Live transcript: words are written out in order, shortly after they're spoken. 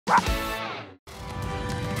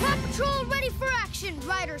Patrol ready for action,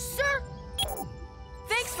 Ryder, sir!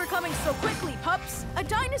 Thanks for coming so quickly, pups. A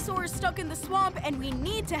dinosaur is stuck in the swamp and we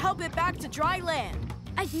need to help it back to dry land.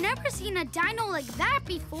 I've never seen a dino like that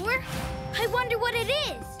before. I wonder what it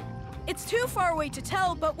is. It's too far away to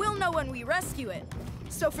tell, but we'll know when we rescue it.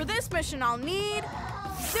 So for this mission, I'll need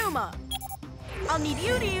Zuma. I'll need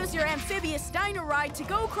you to use your amphibious dino ride to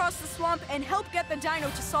go across the swamp and help get the dino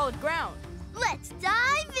to solid ground. Let's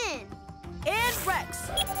dive in. And Rex,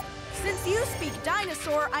 since you speak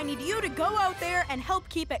dinosaur, I need you to go out there and help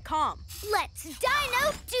keep it calm. Let's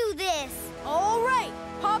dino do this. All right,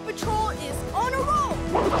 Paw Patrol is on a roll.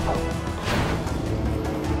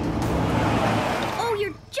 Oh,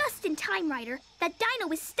 you're just in time, Ryder. That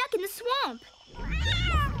dino is stuck in the swamp.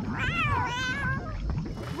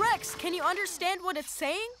 Rex, can you understand what it's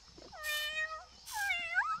saying?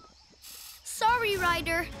 Sorry,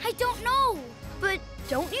 Ryder. I don't know. But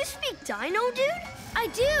don't you speak dino, dude? I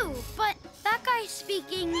do, but that guy's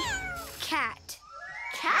speaking cat.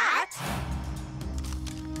 Cat?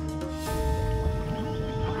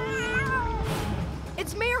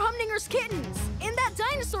 It's Mayor Humdinger's kittens in that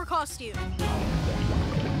dinosaur costume.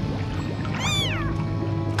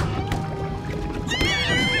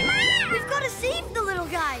 We've got to save the little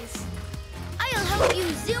guys. I'll help you,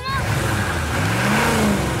 Zuma.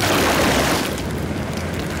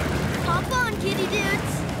 Hop on, kitty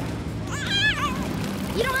dudes.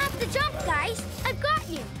 You don't have to jump, guys. I've got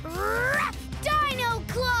you. Dino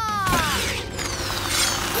Claw!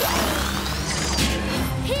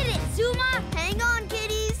 Hit it, Zuma! Hang on,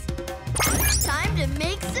 kitties. Time to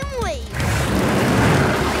make some waves.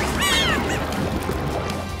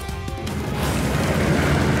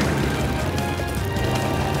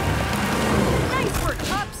 Nice work,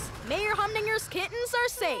 pups. Mayor Humdinger's kittens are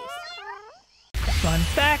safe. Fun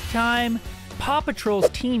fact time! Paw Patrol's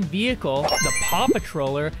team vehicle, the Paw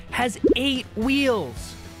Patroller, has 8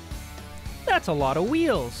 wheels. That's a lot of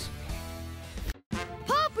wheels.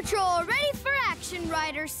 Paw Patrol ready for action,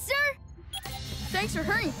 Ryder, sir. Thanks for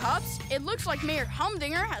hurrying, pups. It looks like Mayor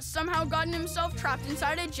Humdinger has somehow gotten himself trapped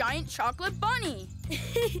inside a giant chocolate bunny.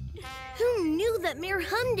 Who knew that Mayor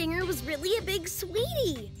Humdinger was really a big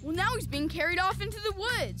sweetie? Well, now he's being carried off into the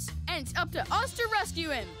woods, and it's up to us to rescue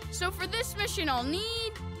him. So for this mission, I'll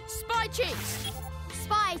need Spy Chase.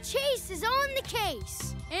 Spy Chase is on the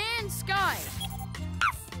case. And Sky.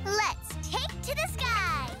 Let's take to the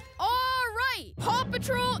sky. All right, Paw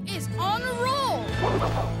Patrol is on a roll.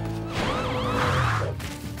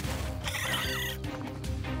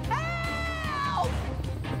 Help!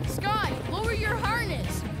 Sky, lower your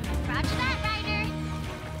harness. Roger that, Ryder.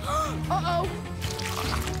 Uh-oh.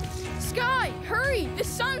 Sky, hurry! The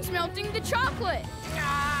sun's melting the chocolate.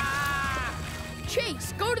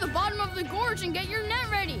 Chase, go to the bottom of the gorge and get your net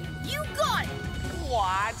ready. You got it!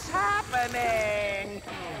 What's happening?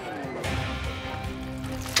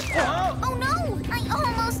 Oh no! I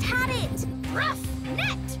almost had it! Rough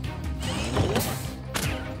net!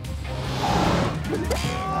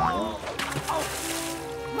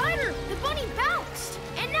 Ryder, the bunny bounced!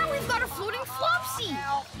 And now we've got a floating flopsy!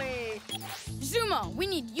 Help me! Zuma, we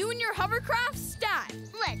need you and your hovercraft stat.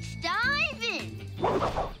 Let's dive in!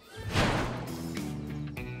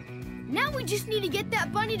 Now we just need to get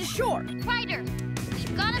that bunny to shore. Ryder,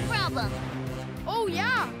 we've got a problem. Oh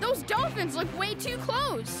yeah, those dolphins look way too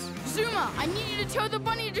close. Zuma, I need you to tow the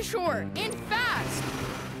bunny to shore, and fast.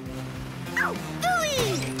 Ow!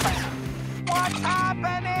 Ooey! What's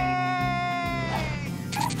happening?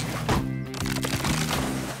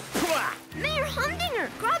 Mayor Humdinger,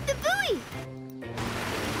 grab the buoy.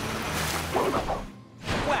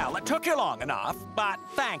 Well, it took you long enough, but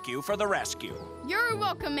thank you for the rescue. You're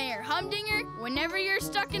welcome, Mayor Humdinger. Whenever you're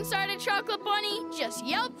stuck inside a chocolate bunny, just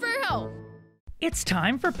yelp for help. It's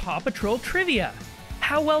time for Paw Patrol Trivia.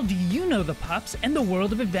 How well do you know the pups and the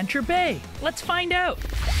world of Adventure Bay? Let's find out.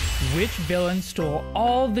 Which villain stole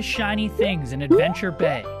all the shiny things in Adventure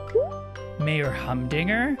Bay? Mayor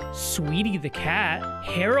Humdinger, Sweetie the cat,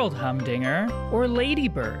 Harold Humdinger, or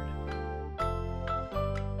Ladybird?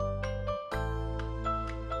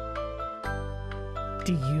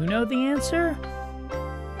 Do you know the answer?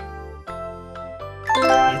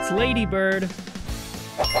 It's Ladybird.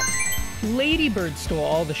 Ladybird stole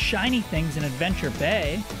all the shiny things in Adventure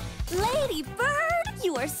Bay. Ladybird,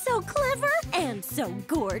 you are so clever and so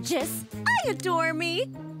gorgeous. I adore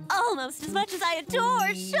me. Almost as much as I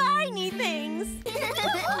adore shiny things.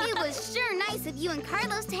 It was sure nice of you and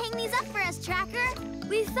Carlos to hang these up for us, Tracker.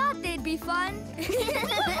 We thought they'd be fun.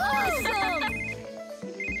 Awesome!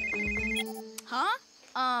 Huh?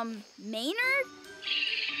 Maynard?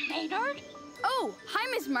 Maynard? Oh, hi,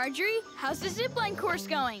 Miss Marjorie. How's the zipline course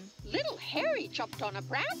going? Little Harry jumped on a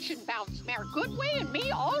branch and bounced Mayor Goodway and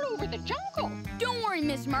me all over the jungle. Don't worry,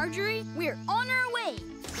 Miss Marjorie. We're on our way.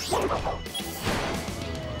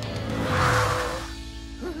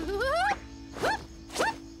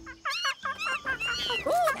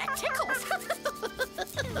 Ooh, that tickles.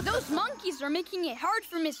 Those monkeys are making it hard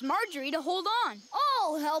for Miss Marjorie to hold on.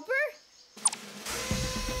 I'll help her.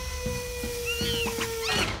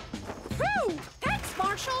 Phew! Thanks,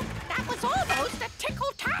 Marshall. That was almost a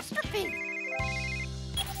tickle-tastrophe.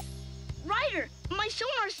 Ryder, my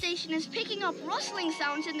sonar station is picking up rustling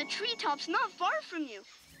sounds in the treetops not far from you.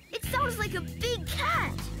 It sounds like a big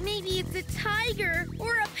cat. Maybe it's a tiger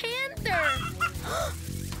or a panther.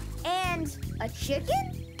 And a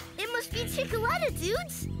chicken? It must be Chickaletta,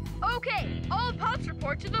 dudes. Okay, all pups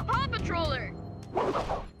report to the Paw Patroller.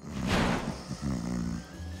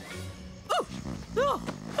 Oh,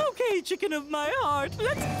 okay, chicken of my heart,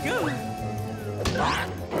 let's go.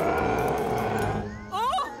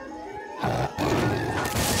 Oh!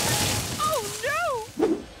 Oh no!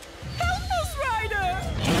 Help us, Ryder!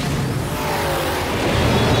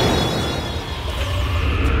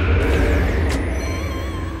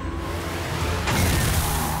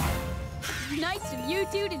 Nice of you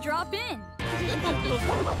two to drop in.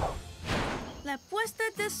 La puesta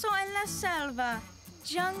de sol en la selva.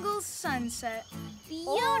 Jungle sunset.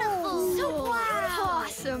 Beautiful. So wow.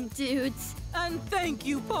 Awesome, dudes. And thank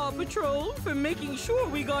you, Paw Patrol, for making sure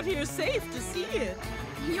we got here safe to see it.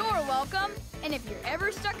 You're welcome. And if you're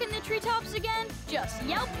ever stuck in the treetops again, just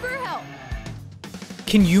yelp for help.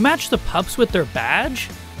 Can you match the pups with their badge?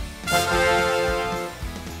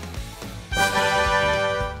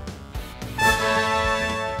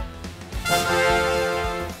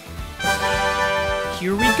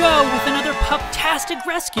 Here we go with another pup-tastic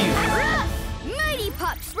rescue. Mighty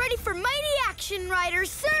pups, ready for mighty action, Riders,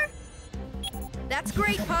 sir. That's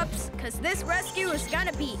great, pups, because this rescue is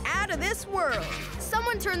gonna be out of this world.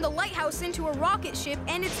 Someone turned the lighthouse into a rocket ship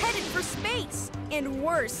and it's headed for space. And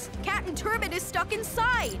worse, Captain Turbot is stuck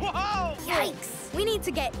inside. Whoa! Yikes! We need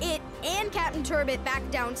to get it and Captain Turbot back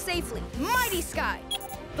down safely. Mighty Sky!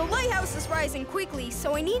 The lighthouse is rising quickly,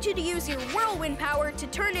 so I need you to use your whirlwind power to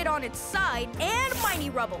turn it on its side and Mighty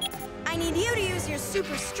Rubble. I need you to use your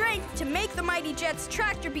super strength to make the Mighty Jet's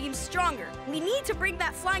tractor beam stronger. We need to bring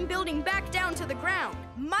that flying building back down to the ground.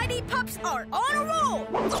 Mighty Pups are on a roll!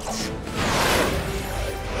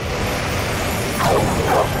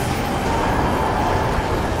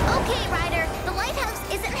 Okay, Ryder, the lighthouse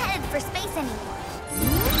isn't headed for space anymore.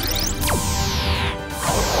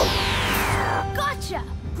 Gotcha!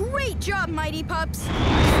 Great job, Mighty Pups!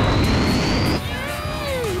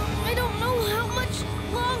 I don't know how much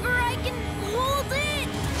longer I can hold it.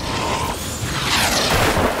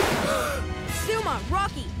 Zuma,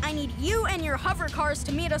 Rocky, I need you and your hover cars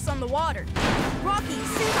to meet us on the water. Rocky,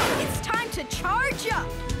 Zuma, it's time to charge up!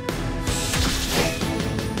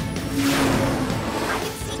 I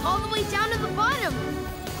can see all the way down to the bottom.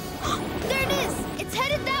 There it is. It's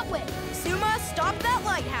headed that way. Zuma, stop that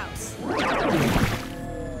lighthouse.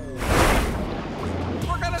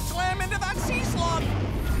 We're gonna slam into that sea slug.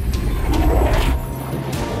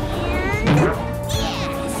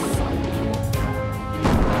 Yes!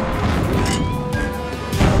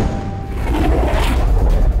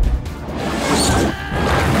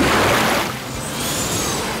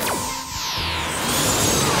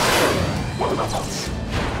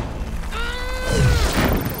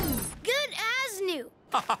 Good as new.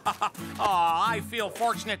 I feel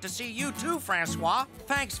fortunate to see you too, Francois.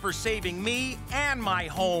 Thanks for saving me and my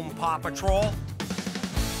home, Paw Patrol.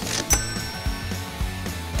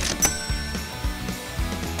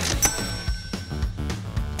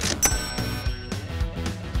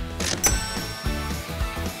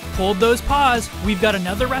 Hold those paws. We've got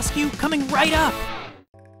another rescue coming right up.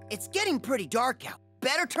 It's getting pretty dark out.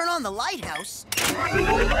 Better turn on the lighthouse.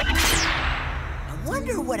 I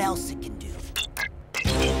wonder what else it can do.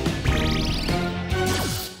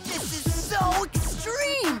 This is so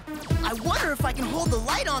extreme! I wonder if I can hold the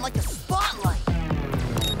light on like a spotlight.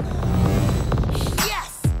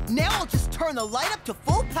 Yes! Now I'll just turn the light up to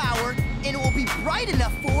full power and it will be bright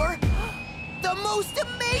enough for the most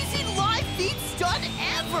amazing live feed stunt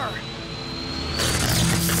ever!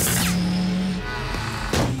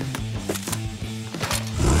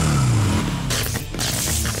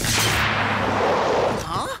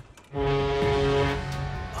 Huh?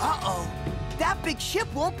 Uh-oh. That big ship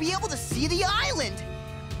won't be able to see the island.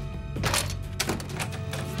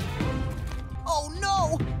 Oh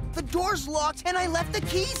no! The door's locked and I left the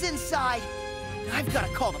keys inside. I've got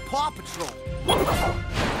to call the Paw Patrol.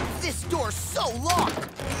 This door's so locked!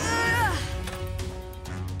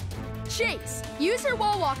 Chase, use your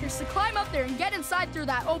wall walkers to climb up there and get inside through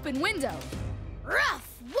that open window. Rough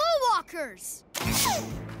wall walkers!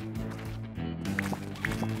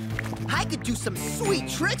 I could do some sweet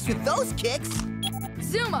tricks with those kicks!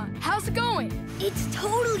 Zuma, how's it going? It's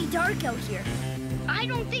totally dark out here. I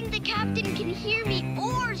don't think the captain can hear me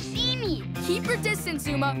or see me. Keep your distance,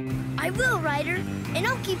 Zuma. I will, Ryder, and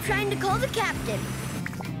I'll keep trying to call the captain.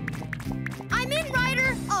 I'm in,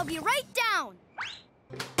 Ryder. I'll be right down.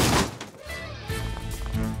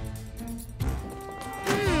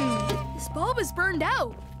 This bulb is burned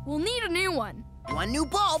out. We'll need a new one. One new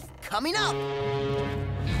bulb coming up.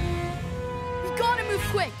 We gotta move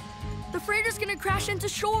quick. The freighter's gonna crash into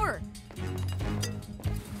shore.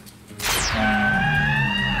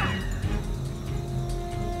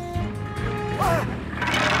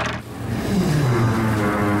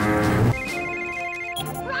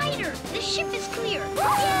 Ryder, the ship is clear. Yay!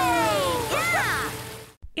 Yeah!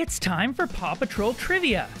 It's time for PAW Patrol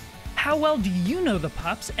Trivia. How well do you know the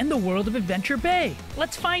pups and the world of Adventure Bay?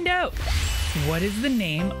 Let's find out. What is the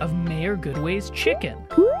name of Mayor Goodway's chicken?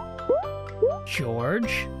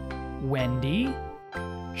 George, Wendy,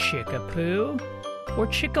 Chickapoo, or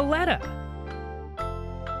Chickaletta?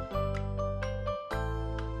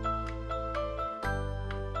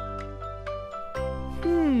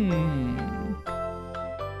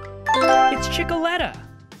 It's Chickaletta.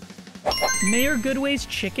 Mayor Goodway's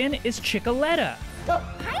chicken is Chickaletta.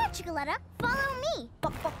 Hiya, Chickaletta. Follow me.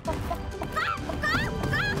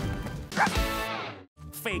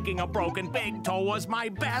 Faking a broken big toe was my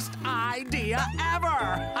best idea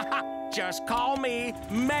ever. Just call me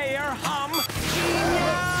Mayor Humdinger.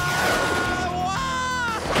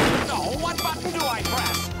 Oh, what button do I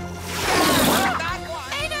press? That one.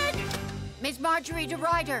 Maynard! Miss Marjorie to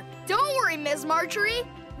Ryder. Don't worry, Ms. Marjorie.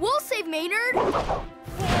 We'll save Maynard.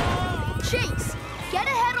 Chase, get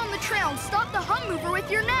ahead on the trail and stop the hum mover with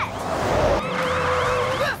your net.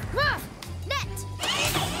 Net!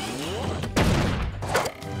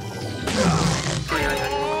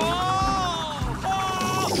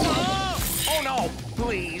 Oh no,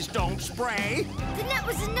 please don't spray. The net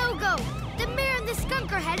was a no-go. The mayor and the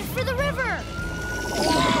skunk are headed for the river.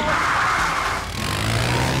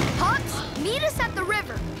 Pups, meet us at the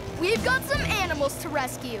river. We've got some animals to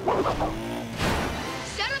rescue.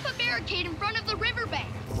 Set up a barricade in front of the riverbank.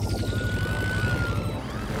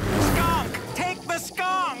 Skunk, take the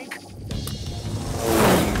skunk.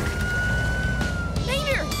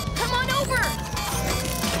 Maynard, come on over.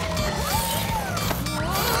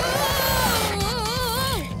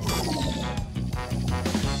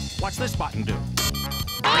 What's this button do?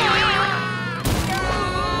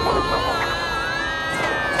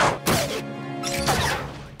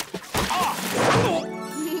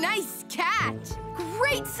 Nice catch.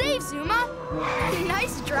 Great save, Zuma.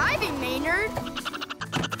 Nice driving, Maynard.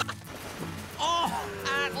 Oh,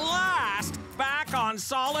 at last! Back on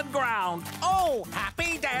solid ground. Oh,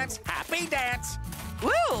 happy dance, happy dance.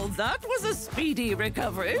 Well, that was a speedy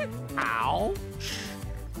recovery. Ow.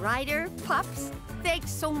 Ryder, Pups,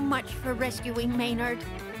 thanks so much for rescuing Maynard.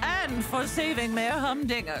 And for saving Mayor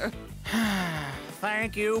Humdinger.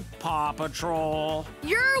 Thank you, Paw Patrol.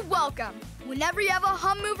 You're welcome. Whenever you have a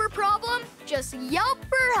hum mover problem, just yelp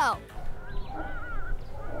for help.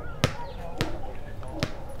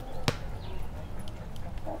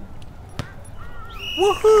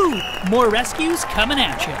 Woohoo! More rescues coming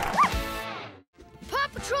at you. Paw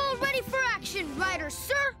Patrol ready for action, Ryder,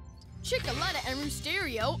 sir. Chickaletta and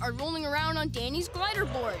Roosterio are rolling around on Danny's glider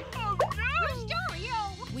board. Oh,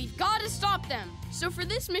 Roosterio! We've got to stop them. So for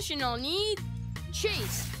this mission, I'll need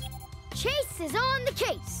Chase Chase is on the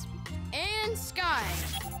case. and Sky.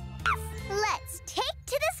 Let's take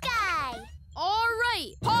to the sky. All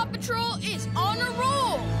right, Paw Patrol is on a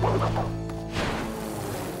roll.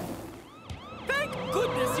 Thank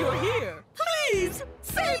goodness you're here. Please,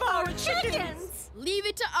 save our chickens. Leave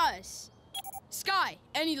it to us. Sky,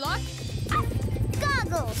 any luck?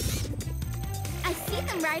 Goggles. I see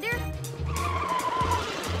them, Ryder.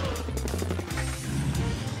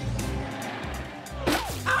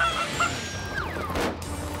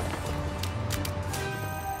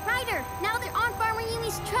 Ryder, now they're on Farmer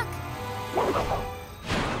Yumi's truck.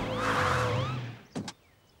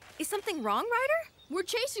 Is something wrong, Ryder? We're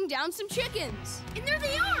chasing down some chickens. And there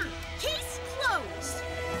they are. Case closed.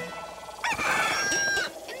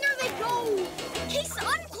 And there they go. Case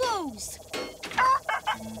unclosed.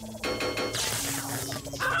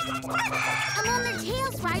 I'm on their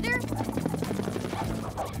tails, Ryder.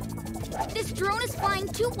 This drone is flying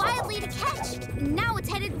too wildly to catch. Now it's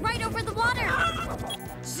headed right over the water.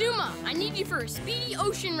 Zuma, I need you for a speedy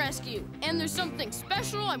ocean rescue. And there's something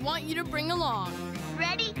special I want you to bring along.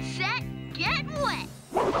 Ready, set, get wet.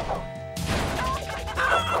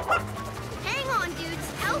 Hang on,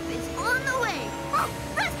 dudes. Help is on the way.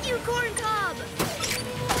 Rescue Corn Cob!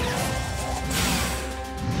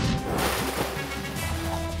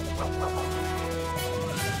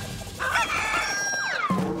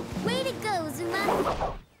 Way to go,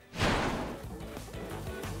 Zuma.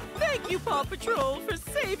 Thank you, Paw Patrol, for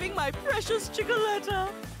saving my precious Chickaletta.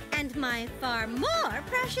 And my far more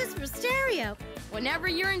precious Wisterio. Whenever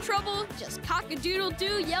you're in trouble, just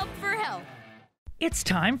cock-a-doodle-doo yelp for help. It's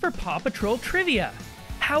time for Paw Patrol Trivia.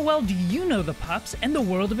 How well do you know the pups and the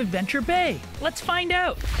world of Adventure Bay? Let's find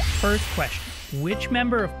out. First question. Which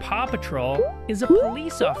member of Paw Patrol is a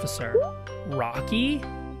police officer? Rocky,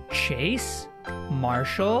 Chase,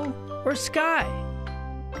 Marshall, or Sky?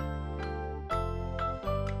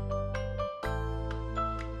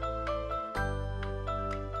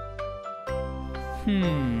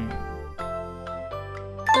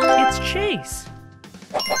 It's Chase.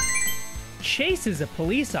 Chase is a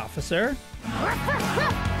police officer.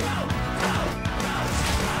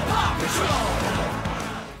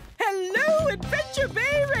 Hello, Adventure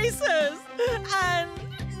Bay Racers! And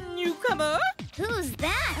newcomer? Who's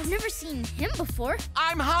that? I've never seen him before.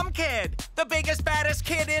 I'm Hum Kid, the biggest, baddest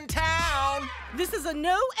kid in town. This is a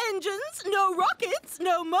no engines, no rockets,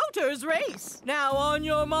 no motors race. Now on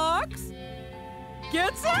your marks,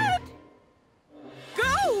 get set,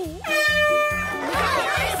 go!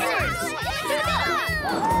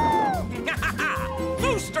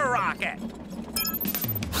 Booster rocket.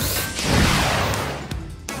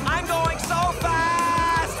 I'm going so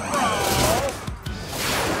fast, bro.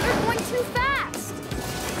 You're going too fast.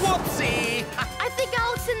 Whoopsie. I think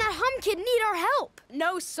Alex and that Hum Kid need our help.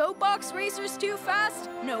 No soapbox racers too fast,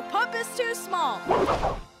 no pup is too small.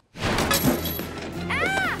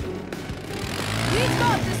 Ah! We've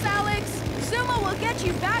got this, Alex. Zuma will get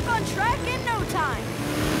you back on track in no time.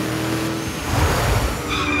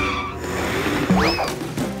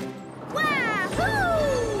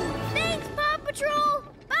 Wahoo! Thanks, Paw Patrol.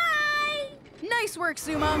 Bye. Nice work,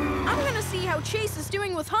 Zuma. I'm gonna see how Chase is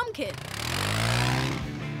doing with Hum Kid.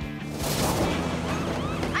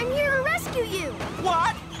 I'm here to rescue you.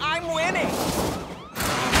 What? I'm winning.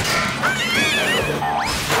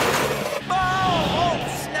 Oh,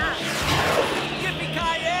 snap.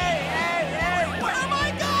 Yippee-ki-yay. Hey, hey, where am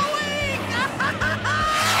I going?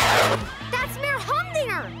 That's Mayor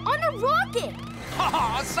Humdinger on a rocket.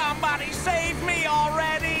 Oh, somebody save me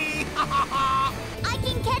already. I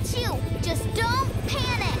can catch you. Just don't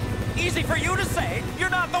panic. Easy for you to say. You're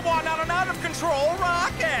not the one on an out-of-control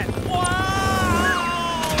rocket.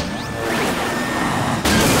 Wow!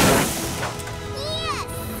 Yes!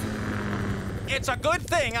 It's a good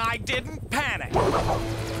thing I didn't panic. You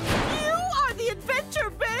are the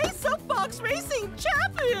Adventure Bay Soapbox Racing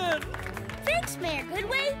Champion! Thanks, Mayor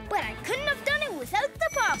Goodway, but I couldn't have done it without the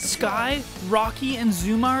Paw Patrol. Sky, Rocky, and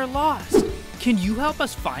Zuma are lost. Can you help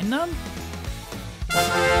us find them?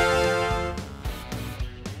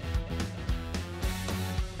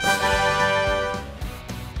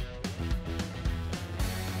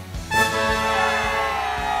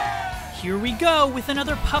 Here we go with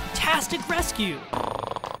another pup-tastic rescue.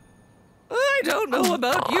 I don't know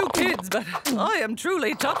about you kids, but I am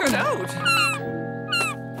truly tuckered out.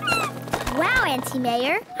 Wow, Auntie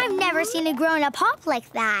Mayor. I've never seen a grown-up hop like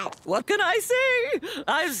that. What can I say?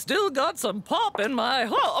 I've still got some pop in my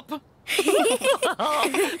hop. Now,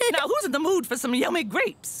 who's in the mood for some yummy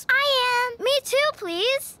grapes? I am. Me too,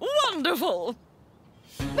 please. Wonderful.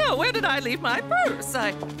 Now, where did I leave my purse?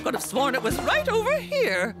 I could have sworn it was right over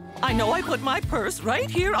here. I know I put my purse right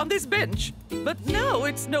here on this bench, but now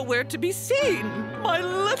it's nowhere to be seen. My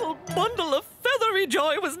little bundle of feathery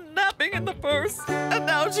joy was napping in the purse, and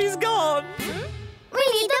now she's gone. We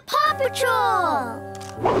need the Paw Patrol.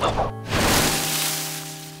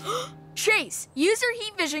 Chase, use your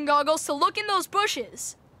heat vision goggles to look in those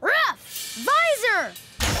bushes. Ruff! Visor!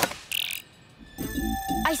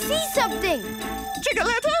 I see something.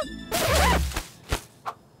 Chickaletta?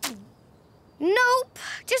 Nope.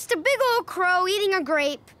 Just a big old crow eating a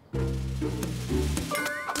grape.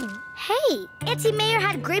 Hey, Auntie Mayor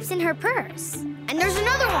had grapes in her purse. And there's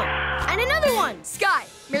another one. And another one. Sky,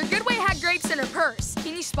 Mayor Goodway had grapes in her purse.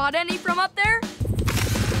 Can you spot any from up there?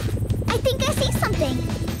 I think I see something.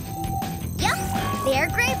 Yep, they're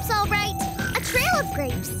grapes, all right. A trail of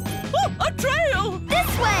grapes. Oh, a trail! This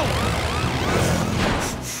way.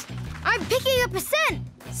 I'm picking up a scent.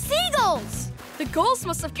 Seagulls. The gulls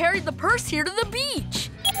must have carried the purse here to the beach.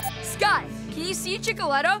 Sky, can you see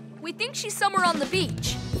Chickaletta? We think she's somewhere on the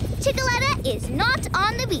beach. Chickaletta is not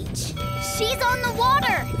on the beach. She's on the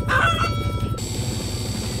water.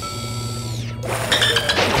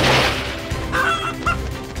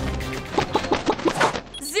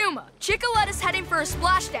 Zuma, Chickaletta's heading for a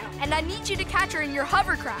splashdown, and I need you to catch her in your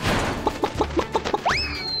hovercraft.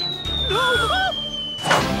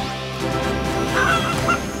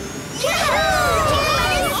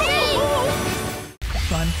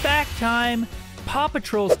 Fun fact time! Paw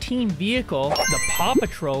Patrol's team vehicle, the Paw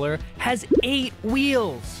Patroller, has 8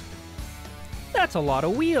 wheels. That's a lot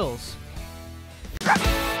of wheels. Paw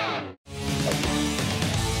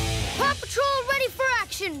Patrol ready for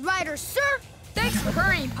action, Ryder, sir. Thanks for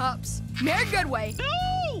hurrying, pups. Mayor Goodway,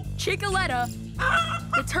 Chickaletta,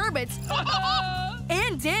 the Turbits,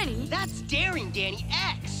 and Danny. That's Daring Danny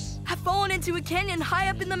X. Have fallen into a canyon high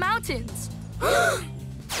up in the mountains.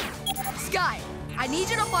 Sky, I need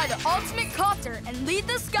you to fly the ultimate copter and lead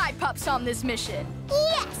the Sky Pups on this mission.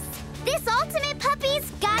 Yes! This ultimate puppy's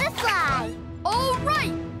gotta fly. All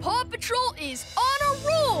right, Paw Patrol is on a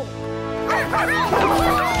roll.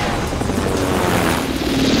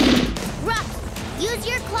 Ruff, use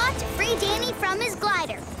your claw to free Danny from his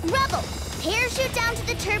glider. Rubble, parachute down to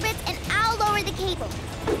the turbines and I'll lower the cable.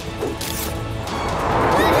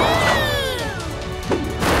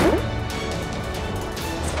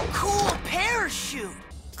 Cool parachute.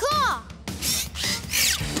 Claw!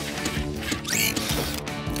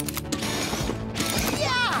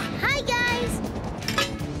 Yeah! Hi, guys!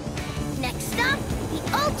 Next stop, the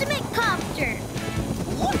ultimate copter.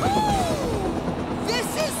 Woohoo! This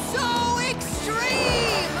is so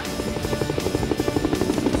extreme!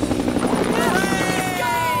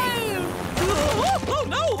 Oh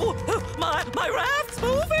no! My raft's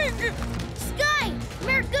moving! Sky,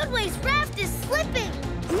 Mayor Goodway's raft is slipping.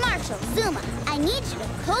 Marshal, Zuma, I need you to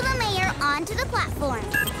pull the mayor onto the platform.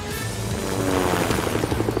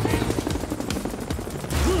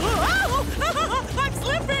 I'm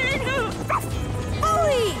slipping!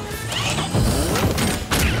 Hurry!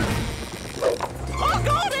 Oh,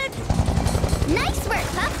 got it! Nice work,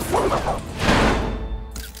 pups.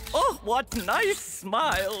 Oh, what nice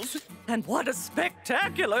smiles! And what a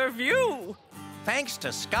spectacular view! Thanks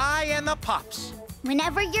to Sky and the pups.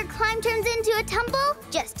 Whenever your climb turns into a tumble,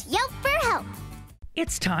 just yelp for help.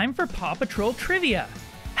 It's time for Paw Patrol Trivia.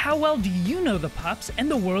 How well do you know the pups and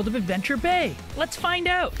the world of Adventure Bay? Let's find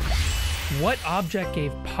out. What object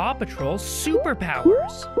gave Paw Patrol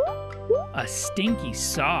superpowers? A stinky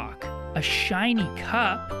sock, a shiny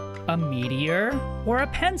cup, a meteor, or a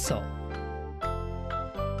pencil?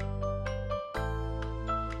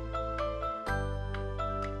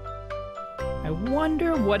 I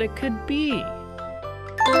wonder what it could be.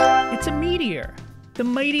 It's a meteor. The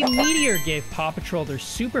mighty meteor gave Paw Patrol their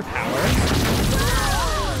superpowers.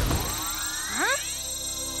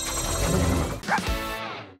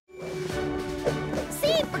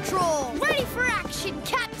 Sea Patrol, ready for action,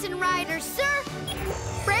 Captain Ryder, sir.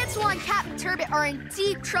 Francois and Captain Turbot are in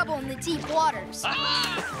deep trouble in the deep waters.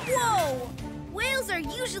 Whoa! Whales are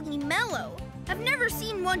usually mellow. I've never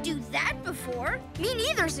seen one do that before. Me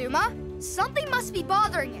neither, Zuma. Something must be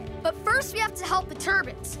bothering it. But first we have to help the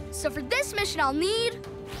turbines. So for this mission I'll need...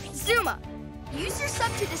 Zuma, use your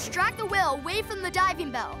sub to distract the whale away from the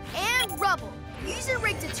diving bell. And Rubble, use your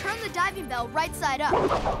rig to turn the diving bell right side up.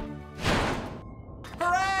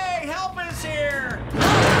 Hooray! Help is here!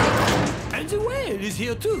 And the whale is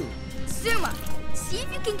here too. Zuma, see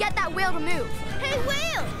if you can get that whale to move. Hey,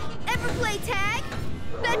 whale! Ever play tag?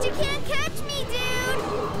 Bet you can't catch me, dude!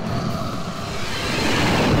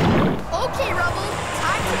 Okay, Rubble,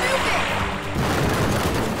 time to move it.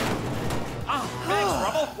 Thanks,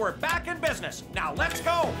 Rubble. We're back in business. Now let's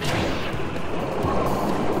go.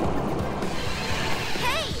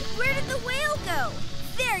 Hey, where did the whale go?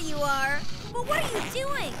 There you are. But what are you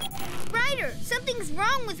doing? Ryder, something's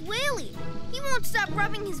wrong with Whaley. He won't stop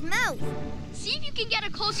rubbing his mouth. See if you can get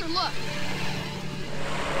a closer look.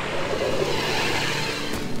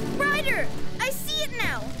 Ryder, I see it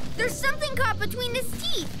now. There's something caught between his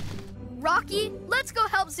teeth. Rocky, let's go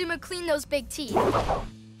help Zuma clean those big teeth.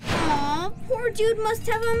 Aw, poor dude must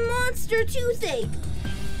have a monster toothache.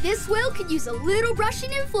 This whale could use a little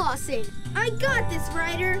brushing and flossing. I got this,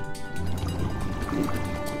 Ryder.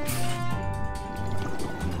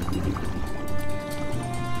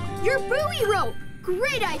 Your buoy rope!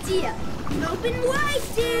 Great idea! Open wide,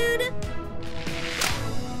 dude!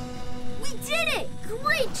 We did it!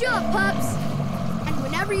 Great job, pups! And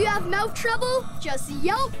whenever you have mouth trouble, just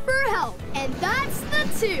yelp for help. And that's the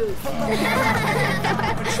tooth!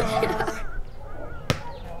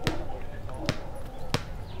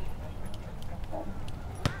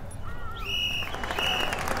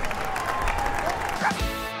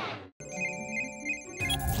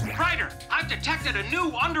 detected a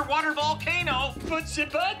new underwater volcano. But the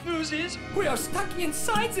bad news is, we are stuck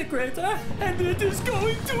inside the crater, and it is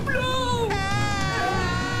going to blow!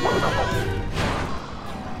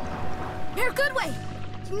 Mayor Goodway,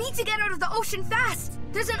 you need to get out of the ocean fast.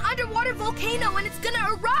 There's an underwater volcano and it's gonna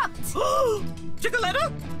erupt.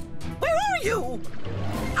 Chickaletta? Where are you?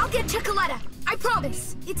 I'll get Chickaletta, I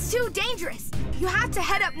promise. It's too dangerous. You have to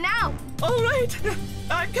head up now. All right,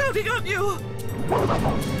 I'm counting on you.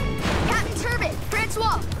 Captain Turbot,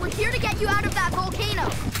 Francois, we're here to get you out of that volcano.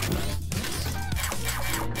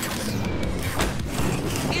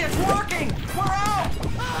 It's working! We're out!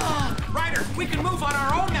 Ryder, we can move on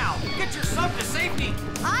our own now. Get your sub to safety.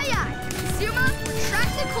 Aye, aye. Zuma,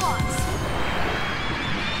 retract the claws.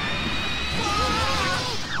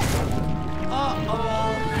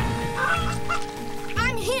 Uh-oh.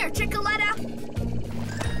 I'm here, Chickaletta.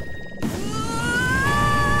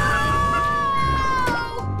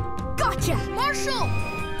 Gotcha! Marshall!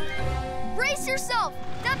 Brace yourself!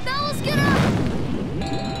 That ballast gonna...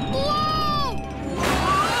 Whoa!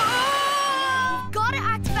 You've gotta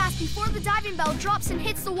act fast before the diving bell drops and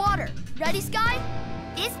hits the water. Ready, Sky?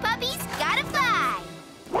 This puppy's gotta fly!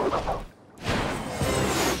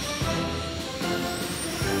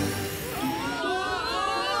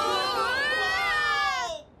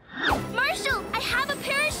 Marshall, I have a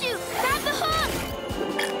parachute! Grab the hook!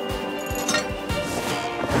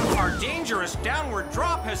 Our dangerous downward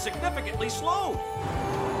drop has significantly slowed.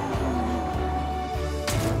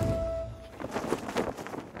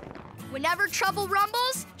 Whenever trouble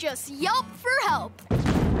rumbles, just yelp for help.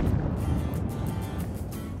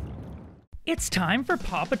 It's time for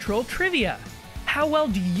PAW Patrol Trivia. How well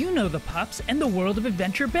do you know the pups and the world of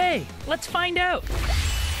Adventure Bay? Let's find out.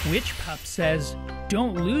 Which pup says,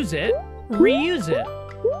 "Don't lose it, reuse it"?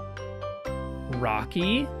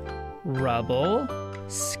 Rocky, Rubble,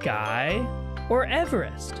 Sky, or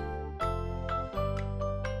Everest?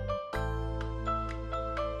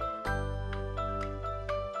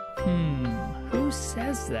 Who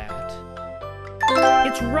says that?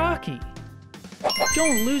 It's Rocky.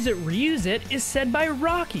 "Don't lose it, reuse it" is said by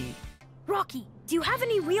Rocky. Rocky, do you have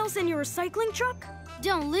any wheels in your recycling truck?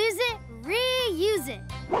 Don't lose it, reuse it.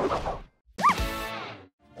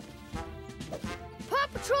 Paw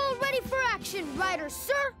Patrol ready for action, Ryder,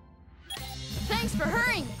 sir. Thanks for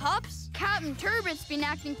hurrying, pups. Captain Turbot's been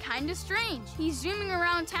acting kinda strange. He's zooming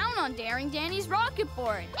around town on Daring Danny's rocket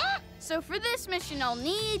board. So for this mission, I'll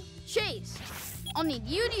need Chase. I'll need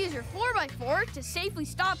you to use your 4x4 to safely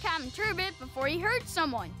stop Captain Turbot before he hurts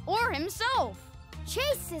someone, or himself.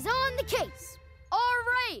 Chase is on the case. All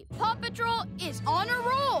right, Paw Patrol is on a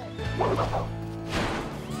roll.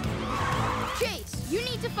 Chase, you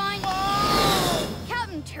need to find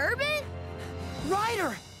Captain Turbot?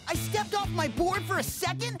 Ryder, I stepped off my board for a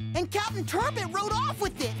second, and Captain Turbot rode off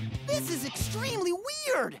with it. This is extremely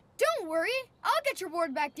weird. Don't worry, I'll get your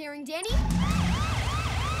board back, Daring Danny.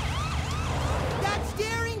 That's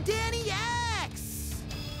Daring Danny X!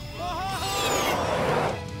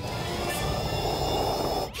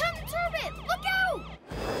 Captain Turbot, look out!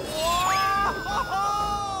 Whoa!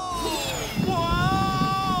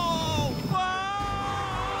 Whoa!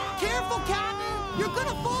 Careful, Captain! You're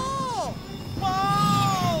gonna fall!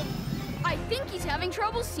 Whoa! I think he's having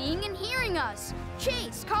trouble seeing and hearing us.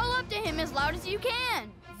 Chase, call up to him as loud as you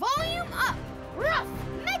can. Volume up! Rough!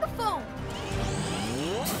 Megaphone!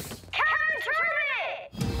 Captain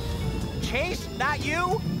Turbot! Chase, that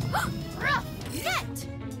you? Rough! Net!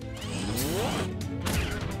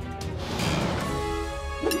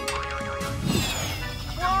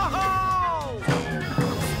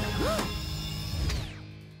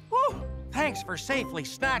 Whew! Thanks for safely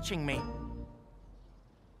snatching me.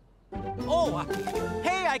 Oh,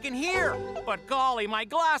 hey, I can hear! But golly, my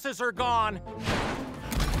glasses are gone!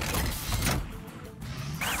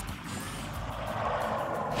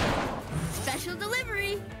 Special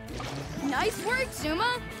delivery. Nice work,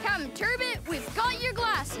 Zuma. Captain Turbot, we've got your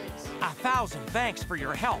glasses. 1,000 thanks for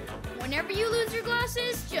your help. Whenever you lose your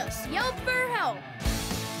glasses, just yelp for help.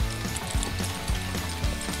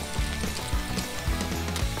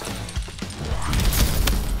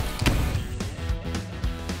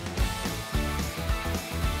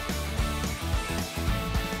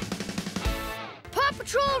 Paw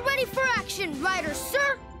Patrol ready for action, Ryder,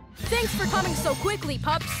 sir! Thanks for coming so quickly,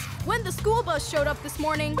 pups. When the school bus showed up this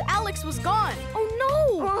morning, Alex was gone. Oh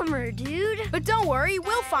no! Bummer, dude. But don't worry,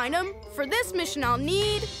 we'll find him. For this mission, I'll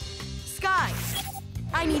need Sky.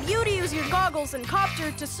 I need you to use your goggles and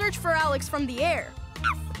copter to search for Alex from the air.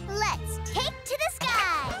 Let's take to the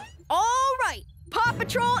sky. All right, Paw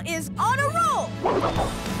Patrol is on a roll.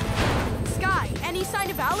 Sky, any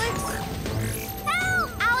sign of Alex?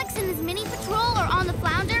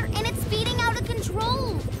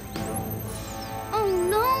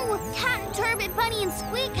 Bunny and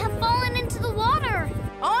Squeak have fallen into the water.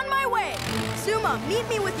 On my way! Zuma, meet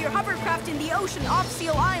me with your hovercraft in the ocean off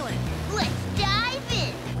Seal Island. Let's dive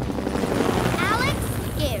in. Alex,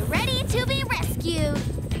 get ready to be rescued.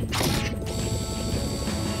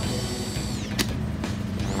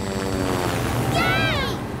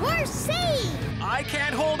 Yay! We're safe! I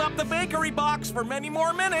can't hold up the bakery box for many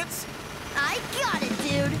more minutes. I got it,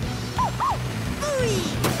 dude.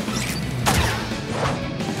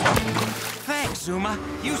 Thanks, Zuma.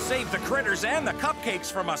 You saved the critters and the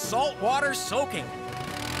cupcakes from a saltwater soaking.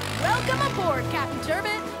 Welcome aboard, Captain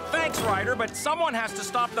Turbot. Thanks, Ryder, but someone has to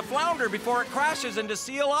stop the flounder before it crashes into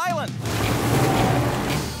Seal Island.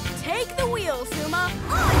 Take the wheel, Zuma.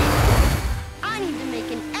 I need to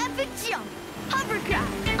make an epic jump.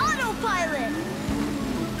 Hovercraft, autopilot.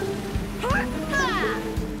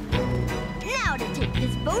 Now to take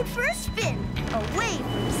this boat for a spin, away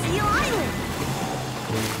from Seal Island.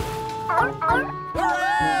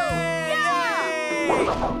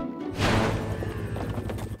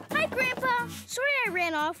 Hi, Grandpa. Sorry I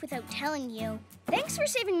ran off without telling you. Thanks for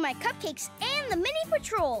saving my cupcakes and the mini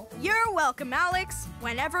patrol. You're welcome, Alex.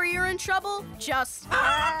 Whenever you're in trouble, just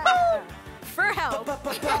for help.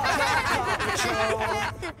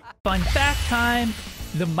 Fun fact time!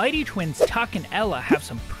 The mighty twins Tuck and Ella have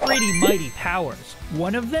some pretty mighty powers.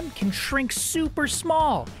 One of them can shrink super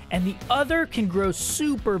small, and the other can grow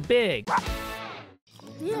super big.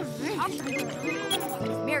 Mayor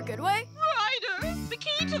Goodway? Ryder, the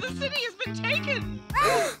key to the city has been taken.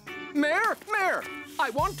 Mayor, I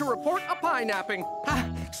want to report a pineapping.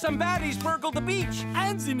 Some baddies burgled the beach.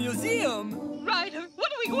 And the museum. Ryder,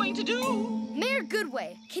 what are we going to do? Mayor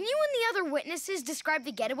Goodway, can you and the other witnesses describe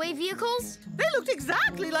the getaway vehicles? They looked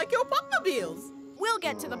exactly like your Pop-mobiles. We'll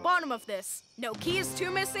get to the bottom of this. No key is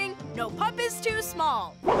too missing, no pup is too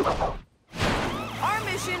small. Our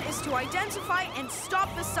mission is to identify and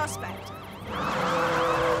stop the suspect.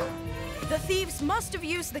 The thieves must have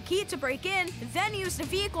used the key to break in, then used a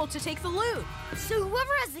vehicle to take the loot. So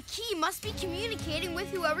whoever has the key must be communicating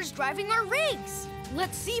with whoever's driving our rigs.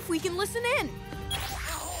 Let's see if we can listen in.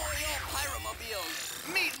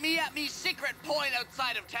 Pyromobiles, meet me at me secret point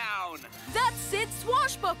outside of town. That's it,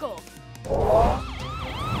 Swashbuckle.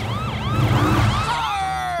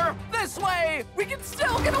 Arr! This way! We can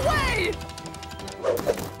still get away!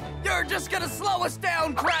 You're just gonna slow us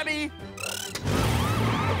down, Krabby!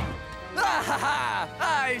 Ah,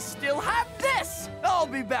 I still have this! I'll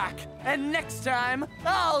be back, and next time,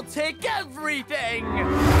 I'll take everything!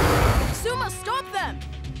 Zuma, stop them!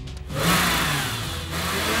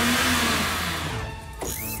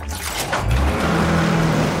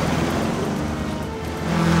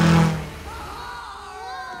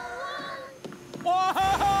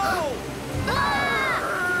 Whoa!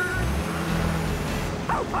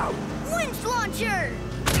 Winch launcher!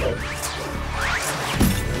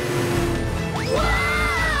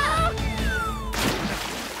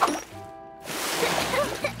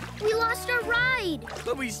 We lost our ride.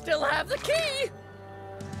 But we still have the key!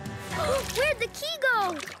 Where'd the key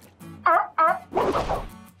go?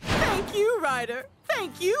 Thank you, Ryder.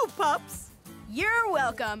 Thank you, pups. You're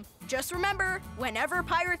welcome. Just remember, whenever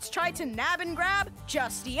pirates try to nab and grab,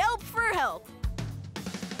 just yelp for help.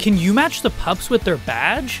 Can you match the pups with their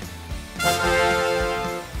badge?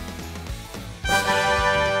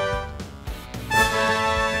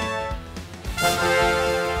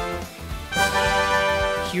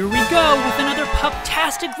 Here we go with another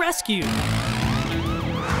pup-tastic rescue.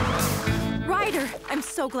 Ryder, I'm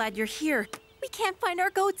so glad you're here. We can't find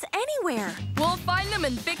our goats anywhere. We'll find them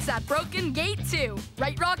and fix that broken gate too.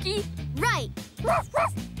 Right, Rocky? Right.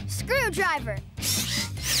 Screwdriver.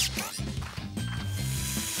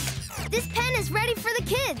 This pen is ready for the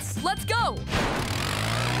kids. Let's go.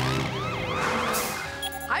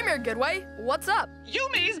 Hi, Mayor Goodway. What's up?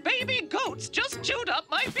 Yumi's baby goats just chewed up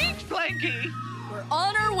my beach blankie. We're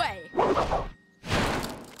on our way.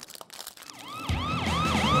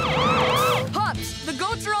 Pups, the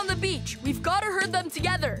goats are on the beach. We've got to herd them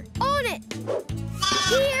together. On it.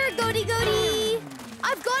 Here, Goaty Goaty.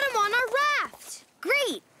 I've got him on our raft.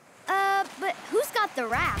 Great. But who's got the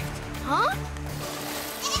raft? Huh?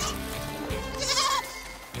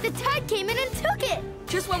 The tide came in and took it.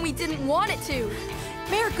 Just when we didn't want it to.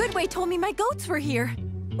 Mayor Goodway told me my goats were here.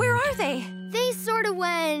 Where are they? They sort of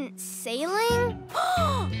went sailing.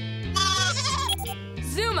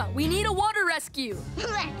 Zuma, we need a water rescue.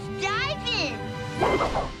 Let's dive in.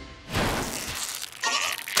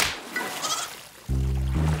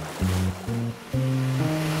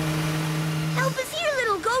 Help us here,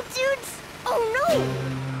 little goat dudes. Oh, no.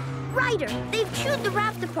 Ryder, they've chewed the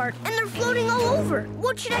raft apart and they're floating all over.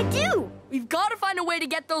 What should I do? We've got to find a way to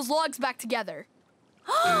get those logs back together.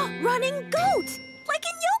 Running goats! Like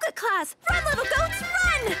in yoga class! Run, little goats,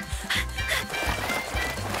 run!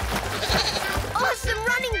 Awesome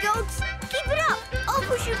running, goats! Keep it up! I'll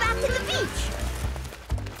push you back to the beach.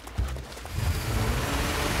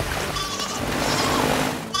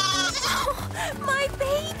 My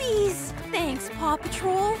babies! Thanks, Paw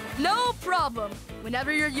Patrol. No problem.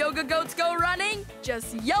 Whenever your yoga goats go running,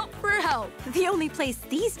 just yelp for help. The only place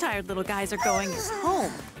these tired little guys are going is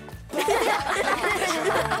home.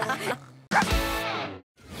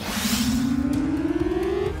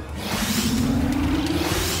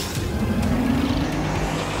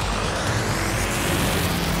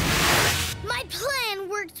 My plan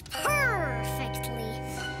worked perfectly.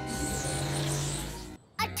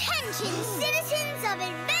 Attention, citizens of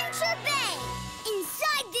Adventure Bay!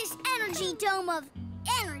 Inside this energy dome of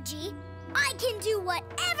energy, I can do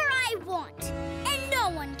whatever I want, and no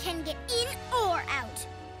one can get in or out.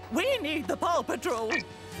 We need the Paw Patrol.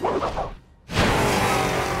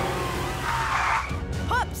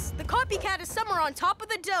 Pups, the copycat is somewhere on top of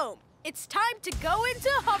the dome. It's time to go into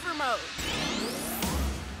hover mode.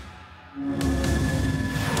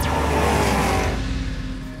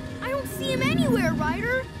 I don't see him anywhere,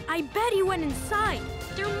 Ryder. I bet he went inside.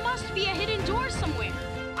 There must be a hidden door somewhere.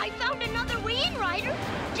 I found another way in, Ryder,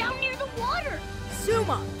 down near the water.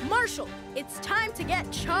 Zuma, Marshall, it's time to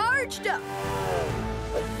get charged up.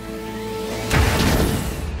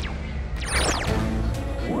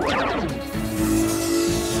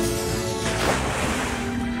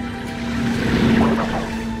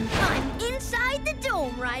 I'm inside the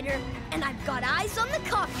dome, Ryder, and I've got eyes on the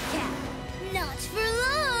copycat. Not for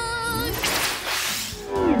long.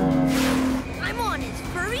 I'm on his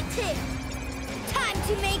furry tail. Time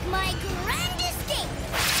to make my grand escape.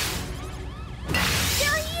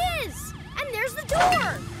 There he is! And there's the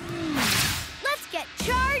door! Let's get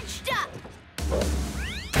charged up!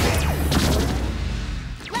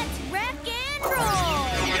 Let's rock and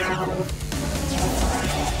roll!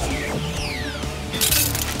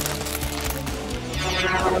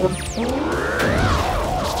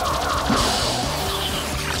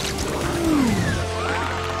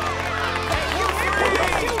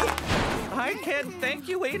 I can't thank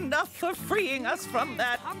you enough for freeing us from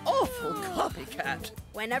that awful copycat.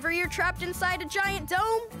 Whenever you're trapped inside a giant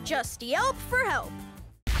dome, just yelp for help.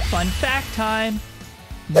 Fun fact time.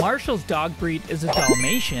 Marshall's dog breed is a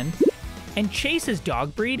Dalmatian, and Chase's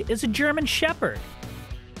dog breed is a German Shepherd.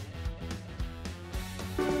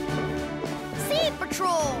 Sea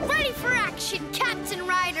Patrol! Ready for action, Captain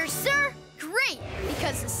Ryder, sir! Great,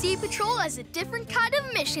 because the Sea Patrol has a different kind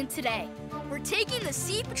of mission today. We're taking the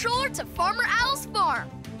Sea Patroller to Farmer Al's farm.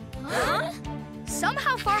 Huh?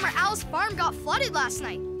 Somehow Farmer Al's farm got flooded last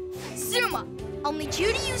night. Zuma, I'll need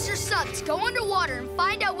you to use your sub to go underwater and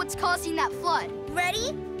find out what's causing that flood.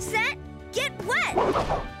 Ready, set, get wet!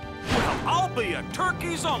 Well, I'll be a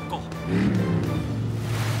turkey's uncle.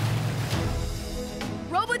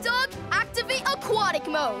 Robodog, activate aquatic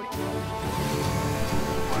mode.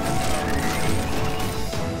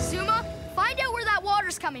 Zuma, find out where that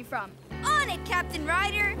water's coming from. On it, Captain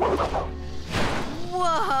Ryder!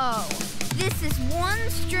 Whoa! This is one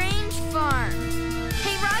strange farm.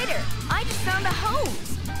 Hey, Ryder, I just found a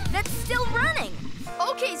hose that's still running.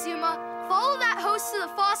 Okay, Zuma, follow that hose to the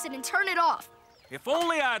faucet and turn it off. If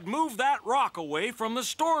only I'd moved that rock away from the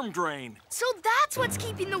storm drain. So that's what's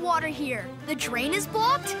keeping the water here. The drain is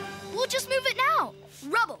blocked? We'll just move it now.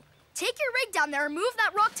 Rubble, take your rig down there and move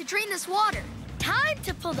that rock to drain this water. Time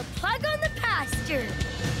to pull the plug on the pasture.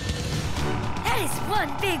 That is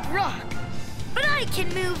one big rock, but I can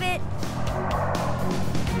move it.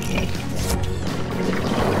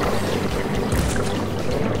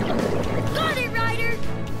 Got it, Ryder!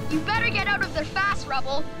 You better get out of there fast,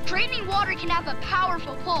 Rubble. Draining water can have a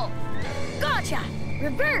powerful pull. Gotcha!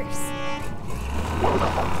 Reverse!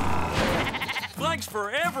 Thanks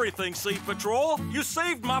for everything, Sea Patrol. You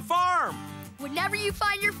saved my farm. Whenever you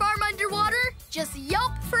find your farm underwater, just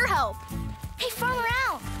yelp for help. Hey, Farmer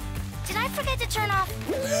Al, did I forget to turn off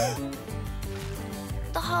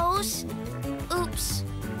the hose? Oops.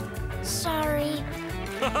 Sorry.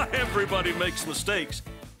 Everybody makes mistakes.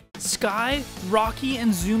 Sky, Rocky,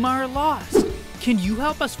 and Zuma are lost. Can you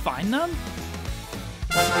help us find them?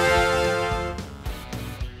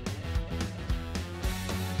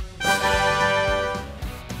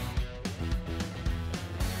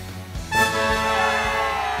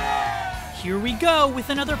 Here we go with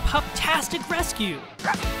another pup-tastic rescue.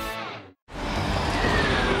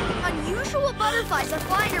 Unusual butterflies are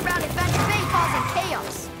flying around Adventure Bay causing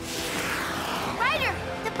chaos. Ryder,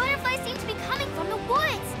 the butterflies seem to be coming from the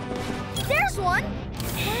woods. There's one.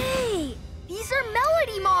 Hey, these are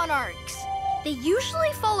melody monarchs. They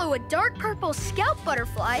usually follow a dark purple scout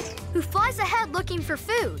butterfly who flies ahead looking for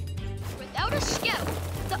food. Without a scout,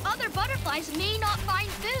 the other butterflies may not find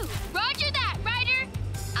food. Roger that, Ryder.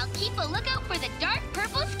 I'll keep a lookout for the dark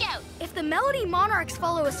purple scout. If the melody monarchs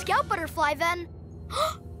follow a scout butterfly, then...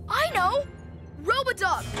 I know!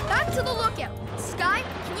 Robodog, back to the lookout. Sky,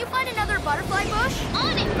 can you find another butterfly bush?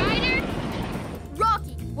 On it, Ryder!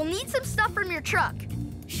 Rocky, we'll need some stuff from your truck.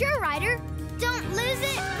 Sure, Ryder. Don't lose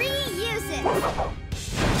it, reuse it.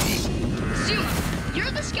 Zuma, you're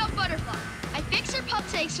the scout butterfly. I fixed her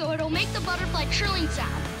pup's egg so it'll make the butterfly trilling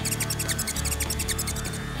sound.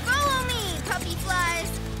 Follow me, puppy flies.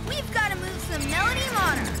 We've got to move some melody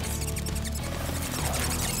monarchs.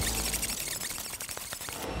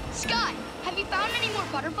 Sky, have you found any more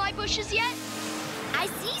butterfly bushes yet? I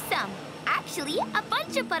see some. Actually, a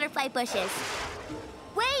bunch of butterfly bushes.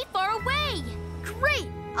 Way far away. Great!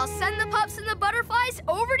 I'll send the pups and the butterflies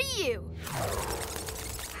over to you.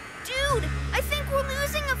 Dude, I think we're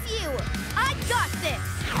losing a few. I got this.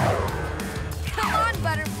 Come on,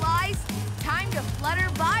 butterflies. Time to flutter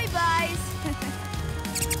bye-byes.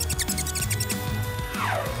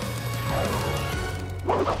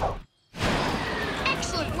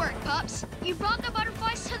 Excellent work, pups. You brought the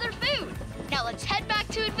butterflies to their food. Now let's head back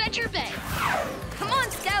to Adventure Bay. Come on,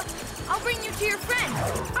 Scout. I'll bring you to your friends.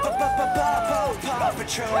 PAW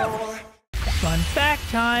Patrol. Fun fact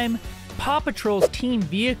time. Paw Patrol's team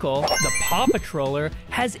vehicle, the Paw Patroller,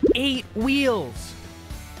 has 8 wheels.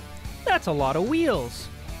 That's a lot of wheels.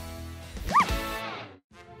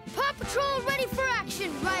 Paw Patrol ready for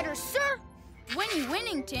action, Ryder, sir. Winnie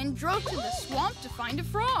Winnington drove to the swamp to find a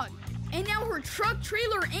frog. And now her truck,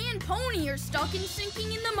 trailer, and pony are stuck and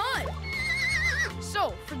sinking in the mud.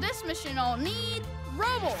 So, for this mission, I'll need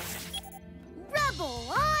Rubble. Rebel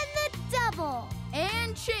on the double.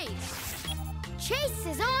 And Chase. Chase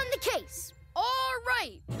is on the case. All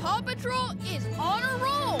right, Paw Patrol is on a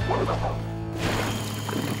roll.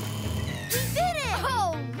 We did it!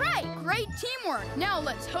 All right, great teamwork. Now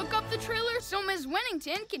let's hook up the trailer so Ms.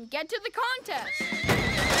 Winnington can get to the contest.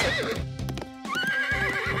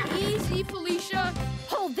 Easy, Felicia.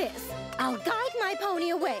 Hold this. I'll guide my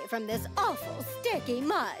pony away from this awful, sticky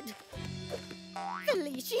mud.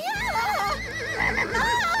 Felicia!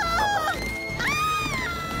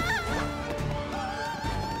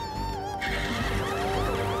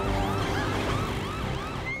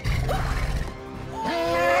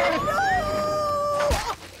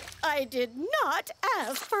 I did not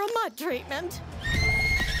ask for a mud treatment.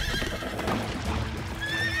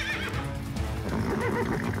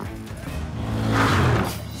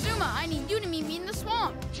 Zuma, I need you to meet me in the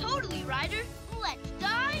swamp. Totally, Ryder. Let's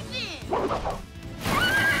dive in.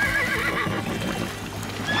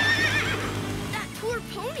 That poor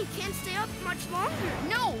pony can't stay up much longer.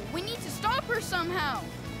 No, we need to stop her somehow.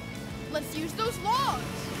 Let's use those logs.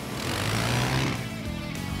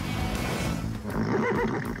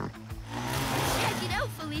 Check it out,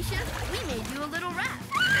 Felicia. We made you a little raft.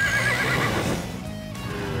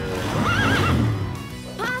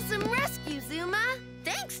 Possum rescue, Zuma.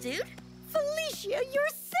 Thanks, dude. Felicia, you're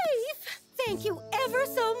safe. Thank you ever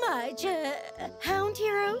so much. Hound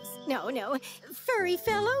heroes? No. Furry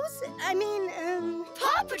fellows? I mean,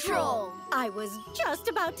 Paw Patrol! I was just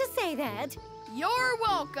about to say that. You're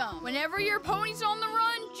welcome. Whenever your pony's on the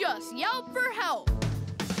run, just yelp for help.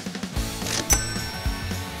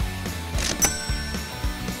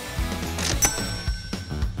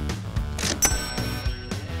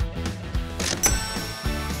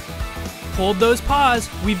 Hold those paws.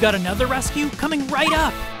 We've got another rescue coming right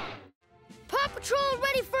up. Paw Patrol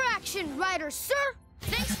ready for action, Ryder, sir.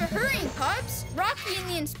 Thanks for hurrying, pups. Rocky and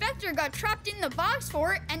the inspector got trapped in the box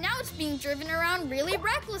fort, and now it's being driven around really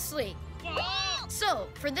recklessly. So,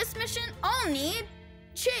 for this mission, I'll need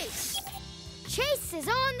Chase. Chase is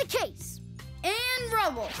on the case. And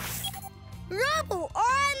Rubble. Rubble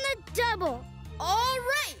on the double. All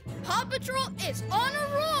right, Paw Patrol is on a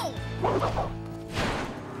roll.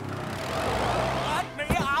 Let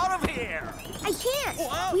me out of here! I can't.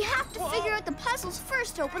 Whoa. We have to figure out the puzzles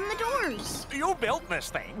first to open the doors. You built this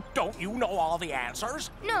thing. Don't you know all the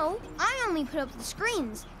answers? No, I only put up the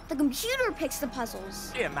screens. The computer picks the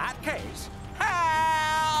puzzles. In that case,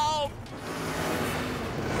 help!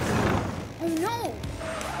 Oh no!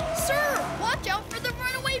 Sir, watch out for the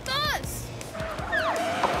runaway bus!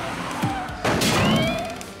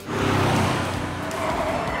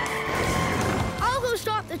 I'll go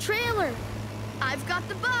stop the trailer. I've got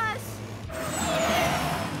the bus.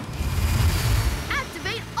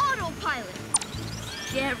 Activate autopilot.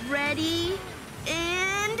 Get ready,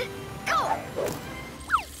 and go!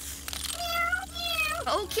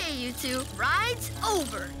 Okay, you two, ride's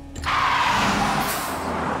over.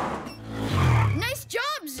 Nice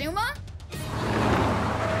job, Zuma.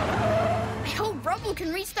 I hope Rubble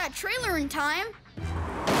can reach that trailer in time.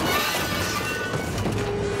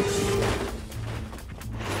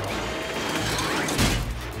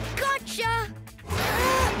 Gotcha!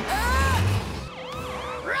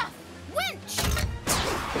 Rough winch!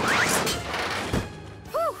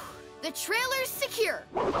 Whew, the trailer's secure.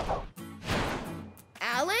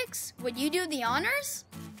 Alex, would you do the honors?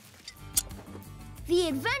 The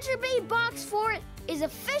Adventure Bay box fort is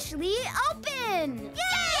officially open!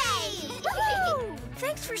 Yay! Woohoo!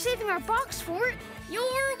 Thanks for saving our box fort.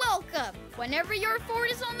 You're welcome. Whenever your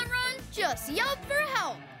fort is on the run, just yell for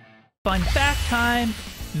help. Fun fact time!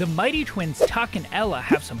 The mighty twins Tuck and Ella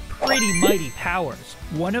have some pretty mighty powers.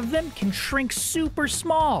 One of them can shrink super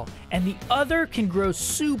small, and the other can grow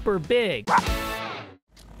super big.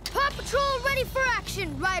 Paw Patrol ready for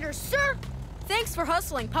action, Ryder, sir! Thanks for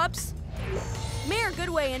hustling, pups. Mayor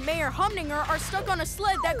Goodway and Mayor Humdinger are stuck on a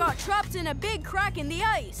sled that got trapped in a big crack in the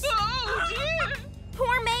ice. Oh, dear!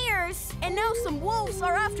 Poor mayors! And now some wolves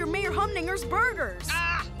are after Mayor Humdinger's burgers.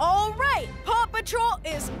 All right, Paw Patrol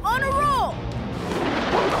is on a roll!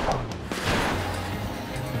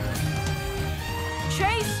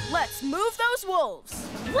 Chase, let's move those wolves.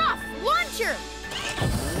 Rough launcher!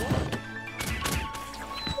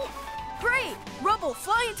 Great! Rubble,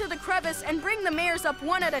 fly into the crevice and bring the mayors up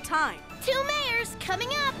one at a time. 2 mayors coming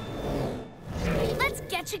up. Let's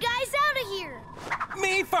get you guys out of here.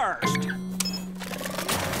 Me first.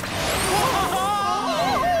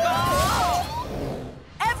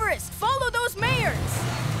 Everest, follow those mayors.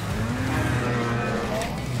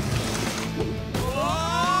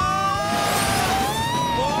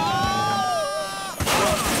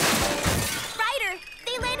 Ryder,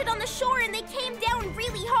 they landed on the shore and they came down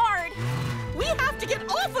really hard. We have to get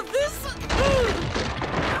off of this.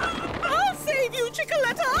 I'll save you,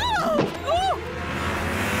 Chicoletta. Oh.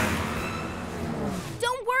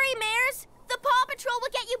 Don't worry, mayors. The Paw Patrol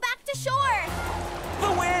will get you back to shore.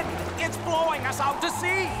 The wind! It's blowing us out to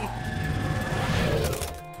sea!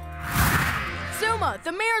 Zuma,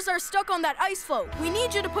 the mayors are stuck on that ice floe. We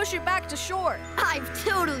need you to push it back to shore. I've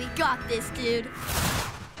totally got this, dude.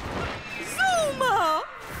 Zuma!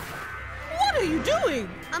 What are you doing?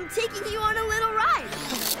 I'm taking you on a little ride.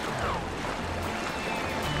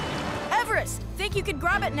 Everest, think you could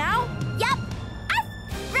grab it now? Yup.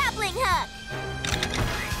 Grappling hook.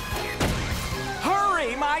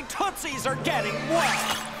 Hurry! My tootsies are getting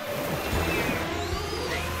wet!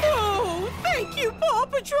 Oh, thank you, Paw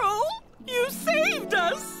Patrol! You saved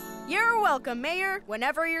us! You're welcome, Mayor.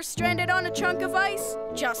 Whenever you're stranded on a chunk of ice,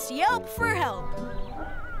 just yelp for help.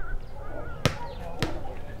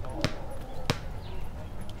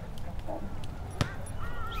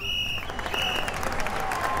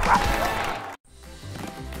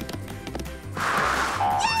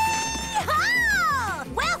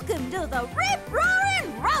 Welcome to the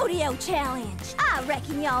Rip-Roaring Rodeo Challenge. I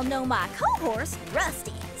reckon y'all know my co-horse,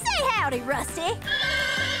 Rusty. Say howdy, Rusty.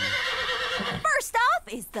 First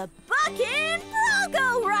off is the Buckin'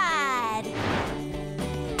 Bronco Ride.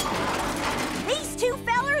 These two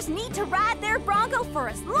fellers need to ride their Bronco for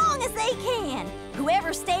as long as they can.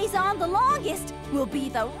 Whoever stays on the longest will be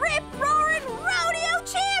the Rip-Roaring Rodeo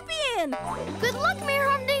Champion. Good luck, Mayor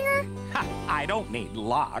Humdinger. Ha, I don't need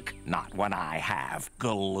luck. Not when I have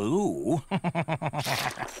glue.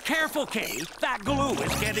 Careful, Kitty. That glue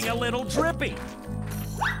is getting a little drippy.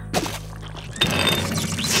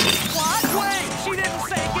 What? Wait! She didn't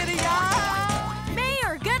say giddy up!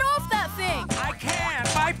 Mayor, get off that thing! I can't!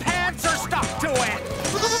 My pants are stuck to it!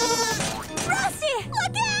 Rusty,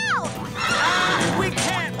 look out! We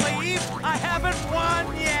can't leave! I haven't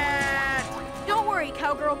won yet! Don't worry,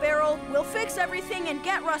 Cowgirl Barrel. We'll fix everything and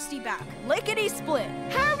get Rusty back. Lickety-split.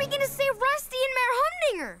 How are we gonna save Rusty and Mayor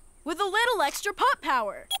Humdinger? With a little extra pup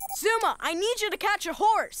power. Zuma, I need you to catch a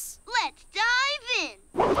horse. Let's dive in.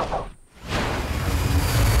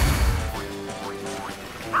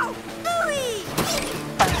 Oh, ooey!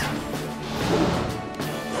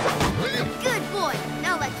 Good boy.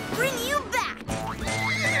 Now let's bring you back.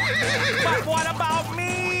 But what about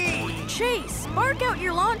me? Chase, spark out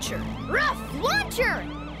your launcher. Rough launcher!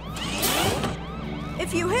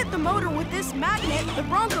 If you hit the motor with this magnet, the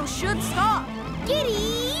Bronco should stop.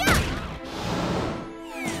 Giddy up!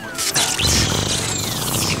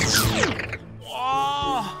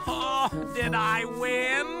 Oh, did I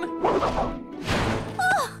win?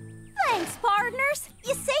 Oh, thanks, partners.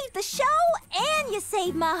 You saved the show and you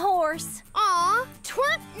saved my horse. Aw,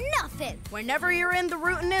 'Tweren't nothing. Whenever you're in the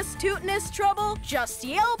rootinest, tootinest trouble, just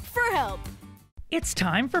yelp for help. It's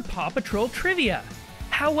time for PAW Patrol Trivia.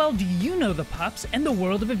 How well do you know the pups and the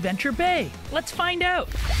world of Adventure Bay? Let's find out.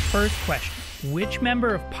 First question. Which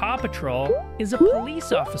member of PAW Patrol is a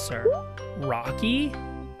police officer? Rocky,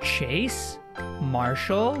 Chase,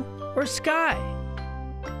 Marshall, or Sky?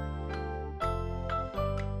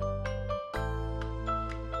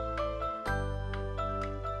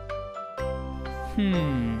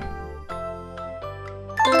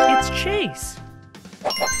 It's Chase.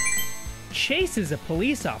 Chase is a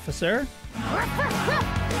police officer.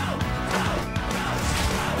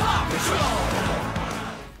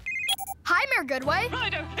 Hi, Mayor Goodway.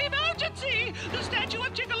 Ryder, emergency! The statue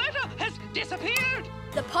of Chickaletta has disappeared!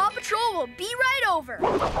 The PAW Patrol will be right over.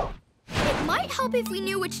 It might help if we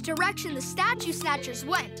knew which direction the statue snatchers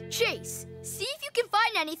went. Chase, see if you can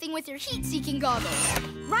find anything with your heat-seeking goggles.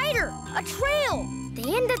 Ryder, a trail. They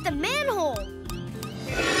end at the manhole.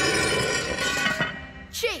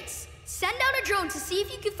 Chase, send out a drone to see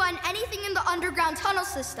if you can find anything in the underground tunnel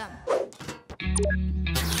system.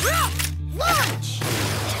 Launch!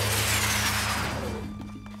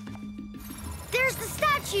 There's the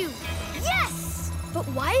statue. Yes! But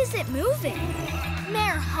why is it moving?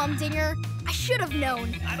 Mayor Humdinger, I should have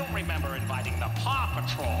known. I don't remember inviting the PAW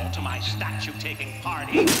Patrol to my statue-taking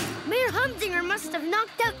party. Mayor Humdinger must have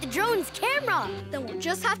knocked out the drone's camera. Then we'll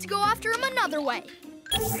just have to go after him another way.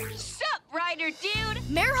 Sup, Ryder dude?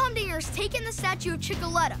 Mayor Humdinger's taken the statue of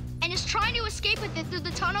Chickaletta And is trying to escape with it through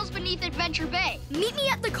the tunnels beneath Adventure Bay. Meet me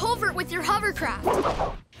at the culvert with your hovercraft.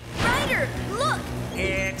 Ryder, look!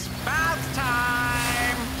 It's bounce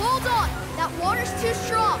time! Hold on, that water's too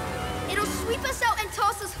strong. It'll sweep us out and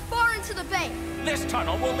toss us far into the bay. This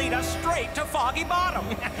tunnel will lead us straight to Foggy Bottom.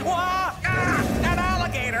 Wah! Ah! An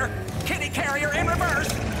alligator! Kitty carrier in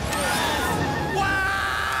reverse! Wah!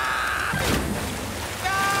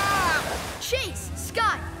 Ah! Chase,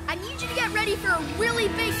 Sky, I need you to get ready for a really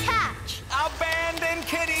big catch. Abandon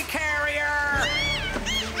kitty carrier!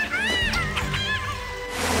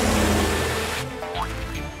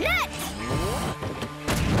 Net!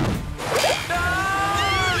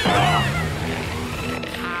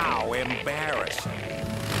 How embarrassing.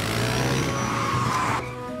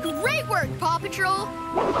 Great work, PAW Patrol.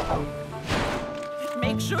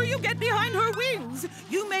 Make sure you get behind her wings.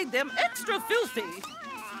 You made them extra filthy.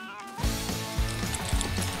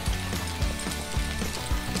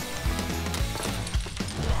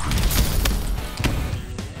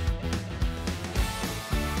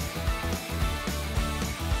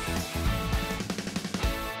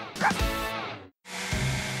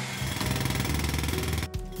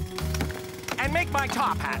 And make my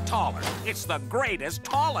top hat taller. It's the greatest,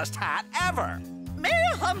 tallest hat ever.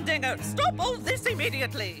 Mayor Humdinger, stop all this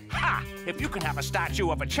immediately. Ha! If you can have a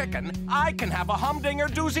statue of a chicken, I can have a Humdinger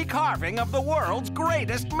doozy carving of the world's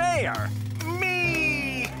greatest mayor.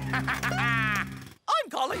 Me! I'm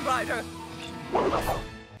calling Ryder.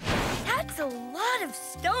 That's a lot of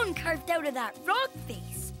stone carved out of that rock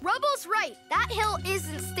face. Rubble's right. That hill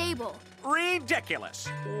isn't stable. Ridiculous.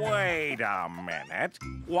 Wait a minute.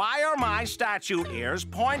 Why are my statue ears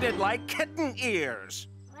pointed like kitten ears?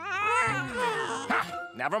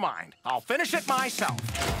 Never mind. I'll finish it myself.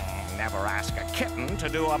 Never ask a kitten to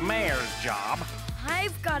do a mayor's job.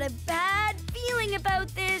 I've got a bad feeling about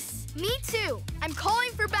this. Me too. I'm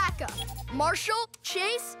calling for backup. Marshall,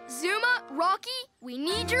 Chase, Zuma, Rocky, we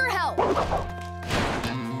need your help.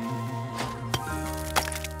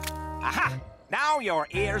 Aha! Now your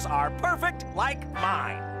ears are perfect like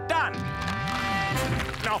mine. Done.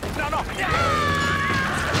 No, no, no.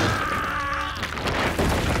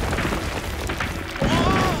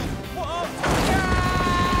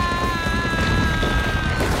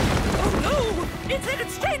 Oh no! It's headed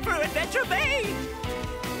straight for Adventure Bay!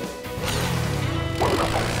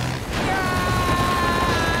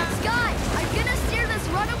 Sky, I'm gonna steer this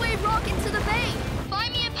runaway rock into the bay.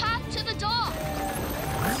 Find me a path to the dock.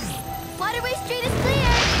 Waterway Street is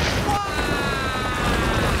clear.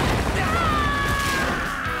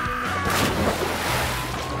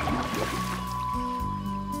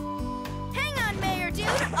 Hang on, Mayor Dude.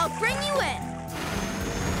 I'll bring you in.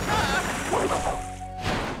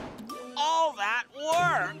 All that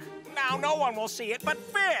work. Now no one will see it but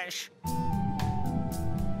fish.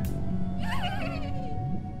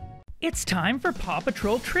 It's time for PAW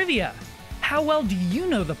Patrol Trivia. How well do you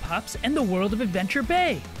know the pups and the world of Adventure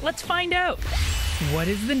Bay? Let's find out. What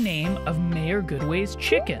is the name of Mayor Goodway's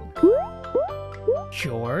chicken?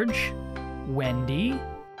 George, Wendy,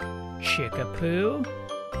 Chickapoo,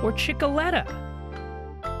 or Chickaletta?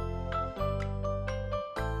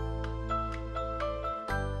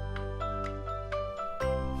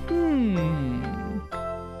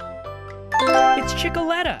 It's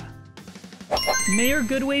Chickaletta. Mayor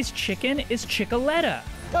Goodway's chicken is Chickaletta.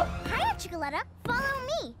 Hiya, Chickaletta. Follow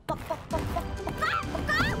me. Paw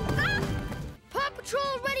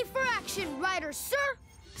Patrol ready for action, Ryder, sir.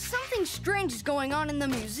 Something strange is going on in the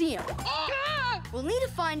museum. We'll need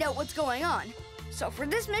to find out what's going on. So for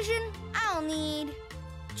this mission, I'll need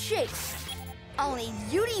Chase. I'll need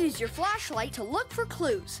you to use your flashlight to look for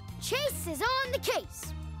clues. Chase is on the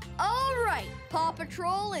case. All right, Paw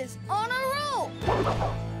Patrol is on a roll.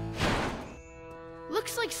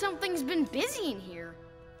 Looks like something's been busy in here.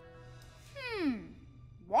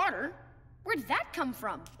 Water? Where'd that come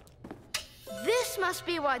from? This must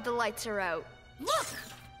be why the lights are out. Look!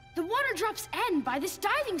 The water drops end by this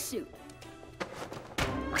diving suit.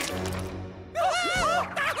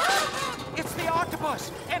 It's the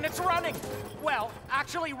octopus, and it's running. Well,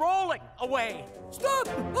 actually rolling away. Stop!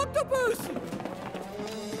 Octopus!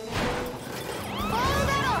 Follow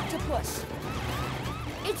that octopus.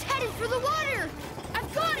 It's headed for the water.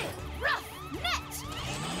 I've got it. Rough net.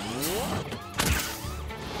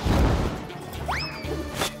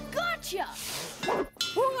 Gotcha.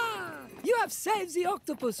 Hurrah! You have saved the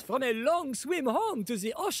octopus from a long swim home to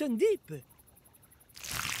the ocean deep.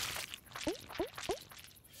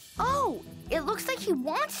 Oh, it looks like he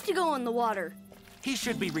wants to go in the water. He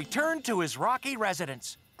should be returned to his rocky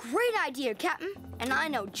residence. Great idea, Captain. And I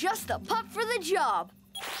know just the pup for the job.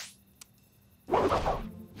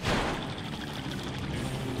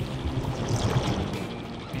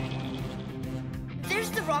 There's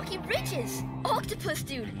the rocky ridges. Octopus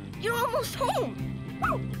dude, you're almost home.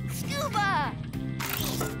 Scuba!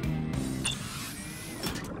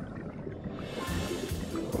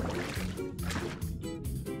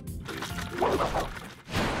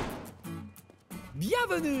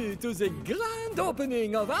 Bienvenue to the grand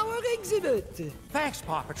opening of our exhibit. Thanks,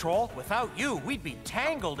 Paw Patrol. Without you, we'd be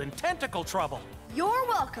tangled in tentacle trouble. You're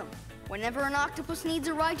welcome. Whenever an octopus needs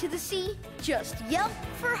a ride to the sea, just yelp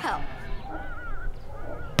for help.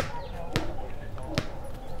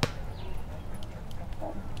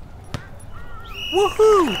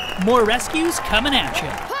 Woohoo! More rescues coming at you.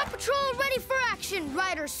 Paw Patrol ready for action,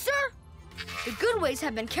 Ryder, sir. The Goodways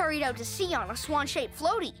have been carried out to sea on a swan-shaped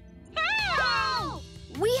floaty.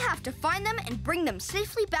 We have to find them and bring them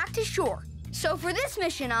safely back to shore. So for this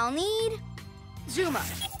mission, I'll need Zuma.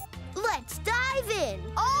 Let's dive in.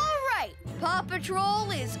 All right, Paw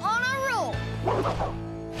Patrol is on a roll.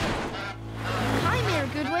 Hi, Mayor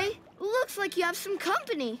Goodway. Looks like you have some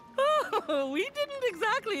company. Oh, we didn't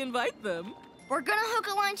exactly invite them. We're gonna hook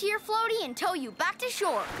a line to your floaty and tow you back to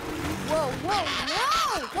shore. Whoa, whoa,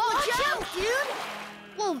 whoa! Watch out, dude!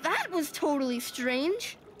 Well, that was totally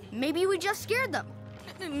strange. Maybe we just scared them.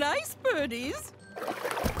 Nice birdies.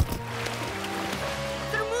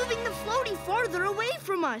 They're moving the floaty farther away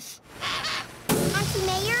from us. Auntie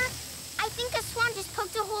Mayor, I think a swan just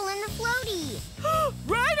poked a hole in the floaty.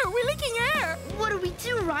 Ryder, we're leaking air! What do we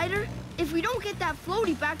do, Ryder? If we don't get that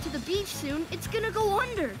floaty back to the beach soon, it's gonna go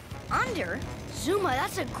under. Under? Zuma,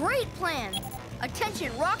 that's a great plan.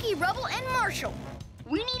 Attention, Rocky, Rebel, and Marshall.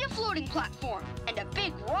 We need a floating platform and a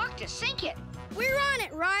big rock to sink it. We're on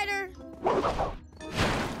it, Ryder.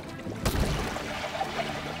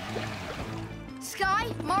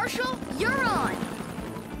 Sky, Marshall, you're on.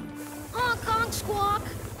 Honk, honk, squawk.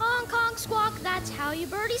 Honk, honk, squawk. That's how you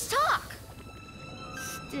birdies talk.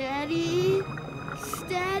 Steady,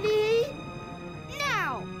 steady,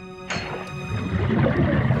 now.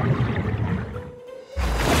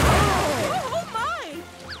 Oh my!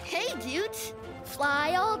 Hey, dudes.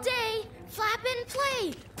 Fly all day, flap and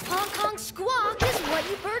play. Honk, honk, squawk is what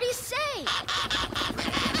you birdies say.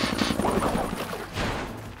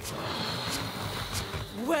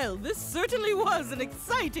 Well, this certainly was an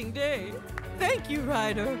exciting day. Thank you,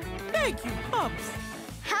 Ryder. Thank you, Pups.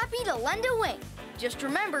 Happy to lend a wing. Just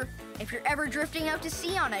remember, if you're ever drifting out to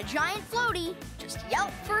sea on a giant floaty, just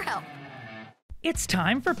yelp for help. It's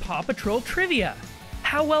time for Paw Patrol Trivia.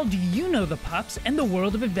 How well do you know the pups and the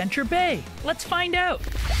world of Adventure Bay? Let's find out.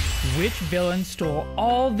 Which villain stole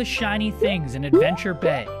all the shiny things in Adventure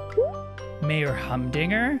Bay? Mayor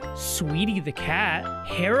Humdinger, Sweetie the cat,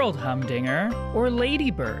 Harold Humdinger, or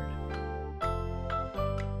Ladybird?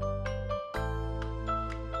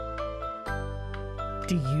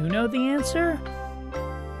 Do you know the answer?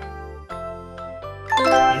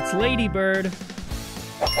 It's Ladybird.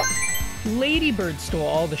 Ladybird stole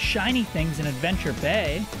all the shiny things in Adventure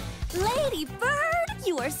Bay. Ladybird,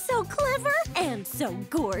 you are so clever and so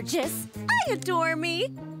gorgeous. I adore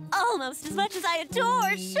me. Almost as much as I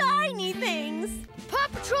adore shiny things. Paw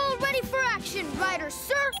Patrol ready for action, Ryder,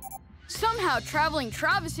 sir. Somehow, traveling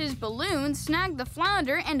Travis's balloon snagged the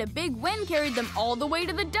flounder and a big wind carried them all the way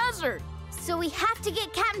to the desert. So we have to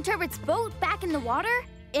get Captain Turbot's boat back in the water?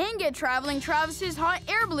 And get traveling Travis's hot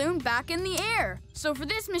air balloon back in the air. So for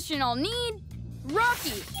this mission, I'll need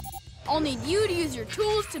Rocky. I'll need you to use your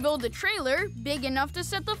tools to build a trailer big enough to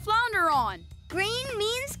set the flounder on. Green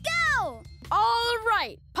means go! All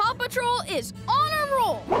right, PAW Patrol is on a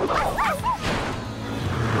roll.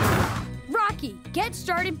 Rocky, get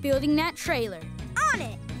started building that trailer. On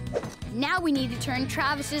it! Now we need to turn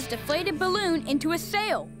Travis's deflated balloon into a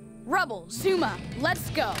sail. Rubble, Zuma, let's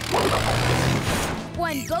go.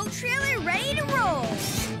 One boat trailer ready to roll.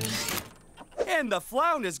 And the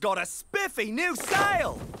flounder's got a spiffy new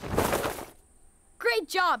sail. Great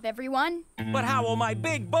job, everyone. But how will my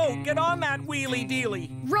big boat get on that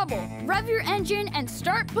wheelie-dealie? Rubble, rev your engine and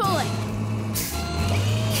start pulling.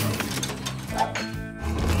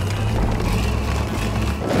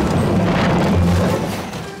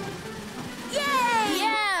 Yay!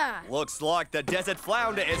 Yeah! Looks like the desert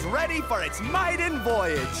flounder is ready for its maiden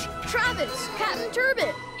voyage. Travis, Captain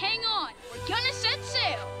Turbot. Hang on, we're gonna set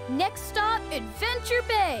sail. Next stop, Adventure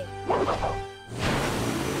Bay.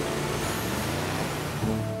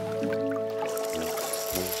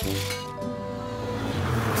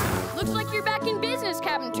 Looks like you're back in business,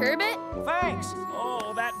 Captain Turbot. Thanks.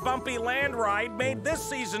 Oh, that bumpy land ride made this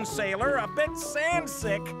season's sailor a bit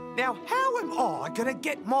sandsick. Now, how am I gonna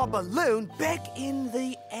get my balloon back in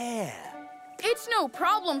the air? It's no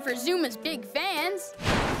problem for Zuma's big fans.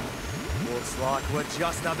 Looks like we're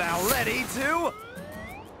just about ready to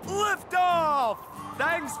lift off!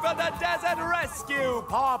 Thanks for the desert rescue,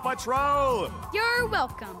 PAW Patrol! You're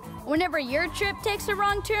welcome. Whenever your trip takes a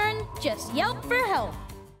wrong turn, just yelp for help.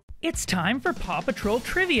 It's time for PAW Patrol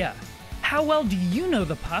Trivia. How well do you know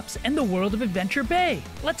the pups and the world of Adventure Bay?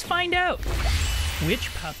 Let's find out.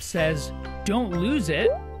 Which pup says, "Don't lose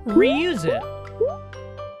it, reuse it"?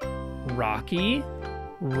 Rocky,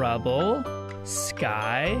 Rubble,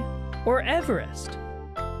 Sky, or Everest?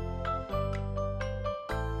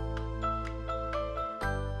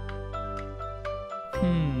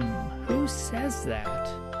 Who says that?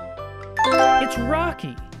 It's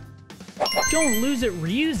Rocky. "Don't lose it,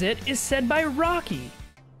 reuse it" is said by Rocky.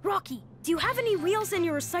 Rocky, do you have any wheels in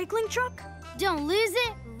your recycling truck? Don't lose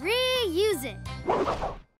it, reuse it.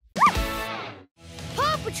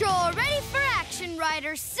 Paw Patrol ready for action,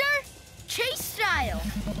 riders, sir. Chase style.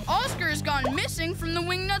 Oscar's gone missing from the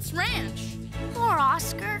Wingnuts Ranch. Poor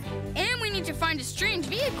Oscar. And we need to find a strange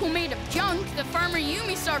vehicle made of junk that Farmer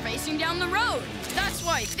Yumi saw racing down the road. That's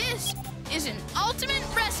why this is an ultimate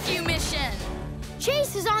rescue mission.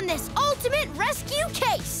 Chase is on this ultimate rescue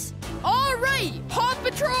case. All right, PAW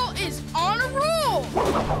Patrol is on a roll.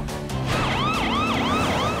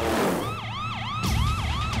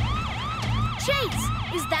 Chase,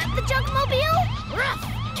 is that the Junkmobile? Ruff,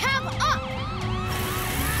 cab up.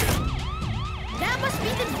 That must be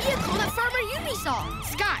the vehicle that Farmer Yumi saw.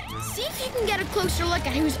 Sky, see if you can get a closer look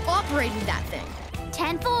at who's operating that thing.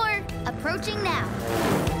 10-4, approaching now.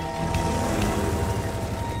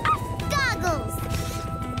 Goggles!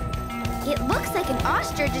 It looks like an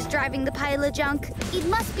ostrich is driving the pile of junk. It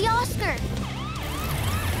must be Oscar.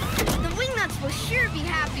 The Wingnuts will sure be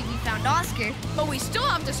happy we found Oscar. But we still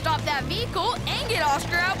have to stop that vehicle and get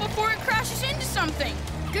Oscar out before it crashes into something.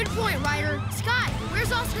 Good point, Ryder. Sky,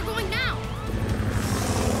 where's Oscar going now?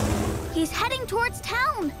 He's heading towards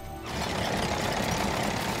town.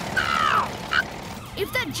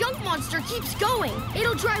 If that junk monster keeps going,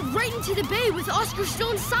 it'll drive right into the bay with Oscar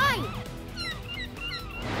still inside.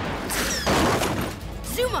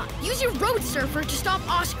 Zuma, use your road surfer to stop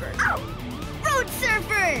Oscar. Oh, road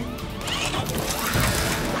surfer!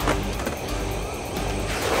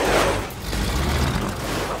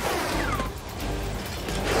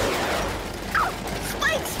 Oh,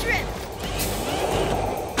 spike strip!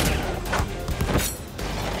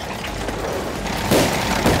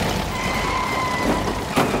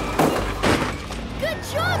 Good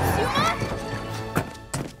job, Zuma!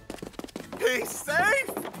 He's safe!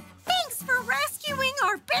 Thanks for rescuing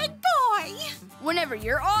our big boy! Whenever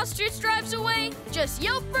your ostrich drives away, just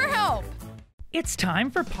yelp for help. It's time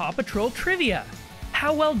for PAW Patrol Trivia.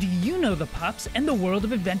 How well do you know the pups and the world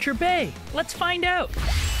of Adventure Bay? Let's find out.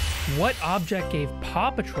 What object gave PAW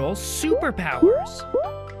Patrol superpowers?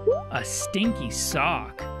 A stinky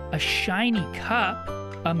sock, a shiny cup,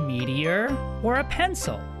 a meteor, or a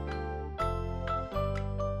pencil?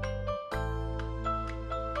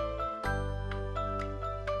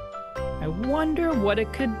 I wonder what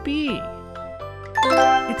it could be.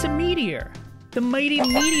 It's a meteor. The mighty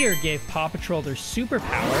meteor gave PAW Patrol their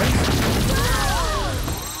superpowers.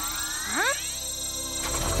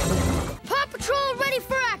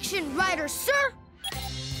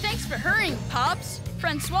 for hurrying, Pops.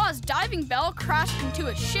 Francois's diving bell crashed into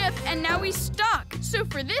a ship and now he's stuck. So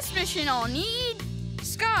for this mission, I'll need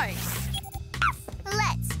Sky.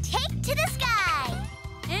 Let's take to the sky.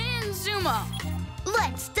 And Zuma.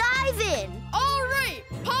 Let's dive in. All right,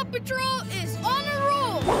 PAW Patrol is on a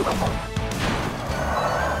roll.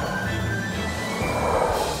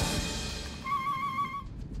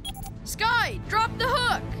 Sky, drop the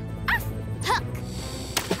hook.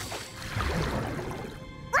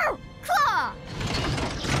 Hook. Claw.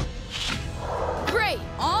 Great,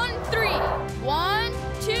 on 3. 1,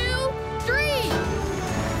 2, 3.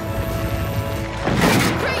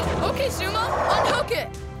 Great, okay, Zuma, unhook it.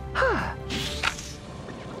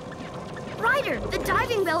 Ryder, the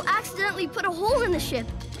diving bell accidentally put a hole in the ship.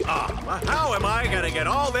 How am I gonna get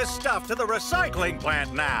all this stuff to the recycling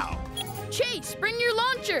plant now? Chase, bring your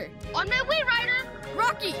launcher. On my way, Ryder.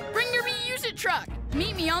 Rocky, bring your reuse-it truck.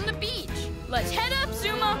 Meet me on the beach. Let's head up,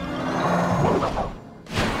 Zuma.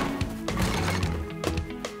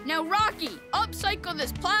 Now, Rocky, upcycle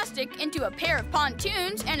this plastic into a pair of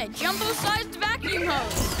pontoons and a jumbo-sized vacuum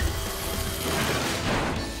hose.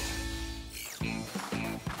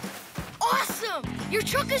 Awesome! Your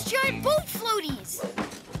truck has giant boat floaties.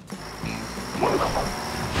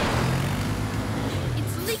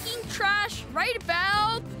 It's leaking trash right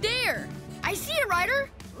about there. I see it, Ryder.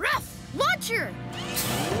 Ruff, launcher.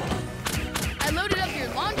 I loaded up your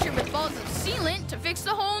launcher with balls of sealant to fix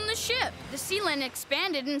the hole in the ship. The sealant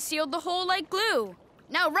expanded and sealed the hole like glue.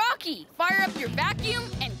 Now, Rocky, fire up your vacuum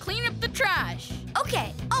and clean up the trash.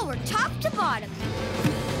 Okay, I'll work top to bottom.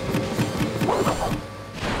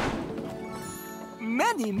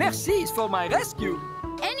 Many mercies for my rescue.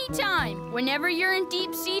 Anytime. Whenever you're in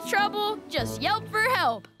deep sea trouble, just yelp for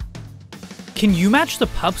help. Can you match the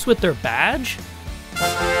pups with their badge?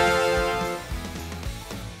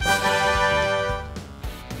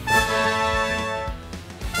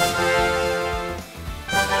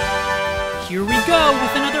 Here we go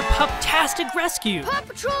with another pup-tastic rescue. PAW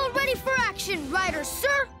Patrol ready for action, Ryder,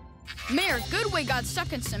 sir. Mayor Goodway got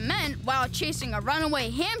stuck in cement while chasing a runaway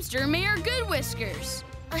hamster, Mayor Goodwhiskers.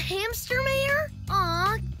 A hamster, Mayor?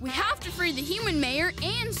 Aw. We have to free the human mayor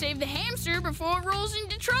and save the hamster before it rolls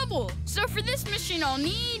into trouble. So for this mission, I'll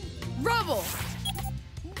need Rubble.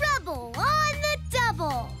 Rubble on the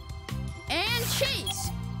double. And Chase.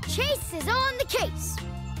 Chase is on the case.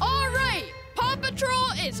 All right, PAW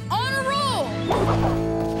Patrol is on a roll.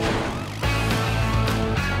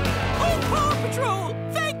 Oh, PAW Patrol!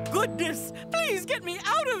 Thank goodness! Please get me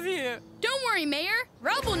out of here! Don't worry, Mayor.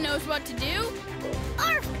 Rubble knows what to do.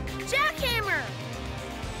 Arf! Jackhammer!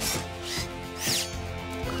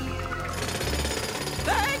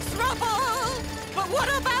 Thanks, Rubble! But what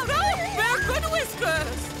about Mayor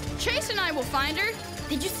Goodwhiskers? Chase and I will find her.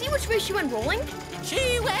 Did you see which way she went rolling?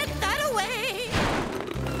 She went that way!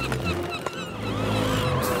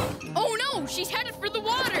 Oh no, she's headed for the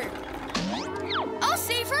water. I'll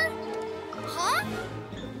save her. Huh?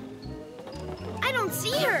 I don't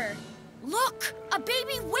see her. Look, a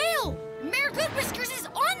baby whale. Mayor Goodwhiskers is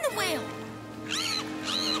on the whale.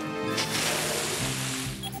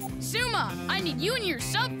 Zuma, I need you and your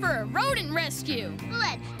sub for a rodent rescue.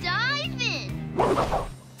 Let's dive in.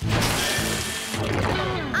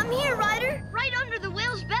 I'm here, Ryder. Right under the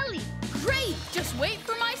whale's belly. Great, just wait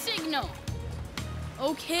for my signal.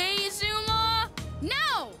 Okay, Zuma,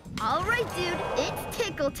 now! All right, dude, it's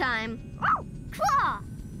tickle time. Claw!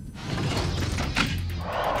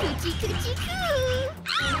 Coochie, coochie, coo!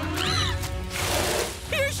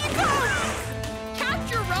 Here she comes!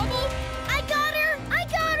 Capture, Rubble! I got her! I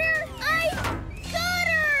got her! I got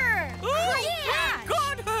her! Oh, yeah! we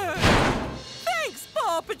got her! Thanks,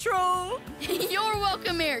 PAW Patrol! You're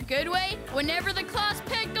welcome, Mayor Goodway. Whenever the class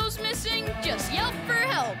peg goes missing, just yelp for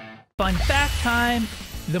help. Fun fact time!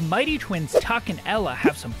 The mighty twins Tuck and Ella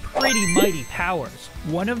have some pretty mighty powers.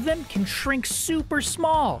 One of them can shrink super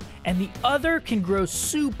small, and the other can grow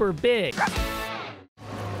super big. Huh?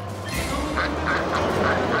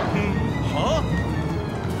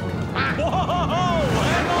 Whoa!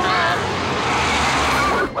 Hang on!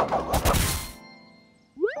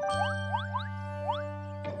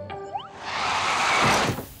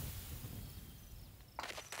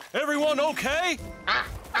 Everyone okay?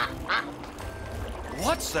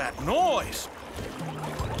 What's that noise?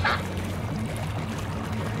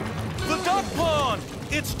 The duck pond!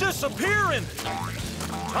 It's disappearing!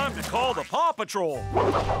 Time to call the PAW Patrol.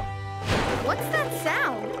 What's that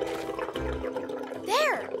sound?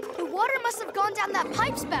 There! The water must have gone down that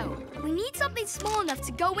pipe spout. We need something small enough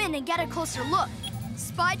to go in and get a closer look.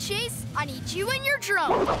 Spy Chase, I need you and your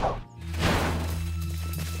drone.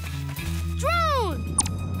 Drone!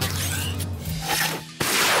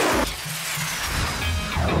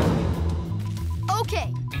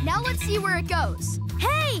 see where it goes.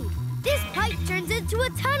 Hey! This pipe turns into a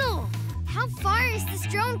tunnel. How far is this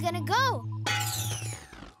drone gonna go?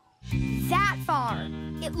 That far.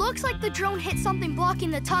 It looks like the drone hit something blocking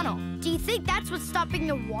the tunnel. Do you think that's what's stopping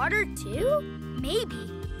the water, too? Maybe,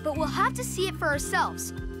 but we'll have to see it for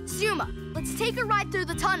ourselves. Zuma, let's take a ride through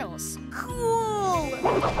the tunnels. Cool!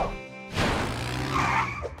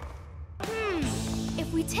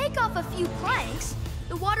 If we take off a few planks,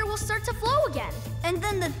 the water will start to flow again. And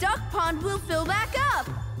then the duck pond will fill back up.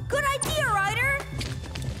 Good idea, Ryder!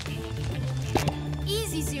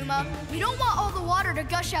 Easy, Zuma. We don't want all the water to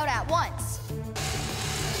gush out at once.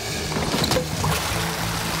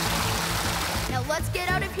 Now let's get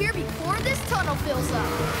out of here before this tunnel fills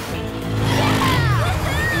up. Yeah!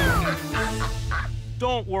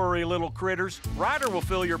 Don't worry, little critters. Ryder will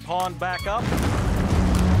fill your pond back up.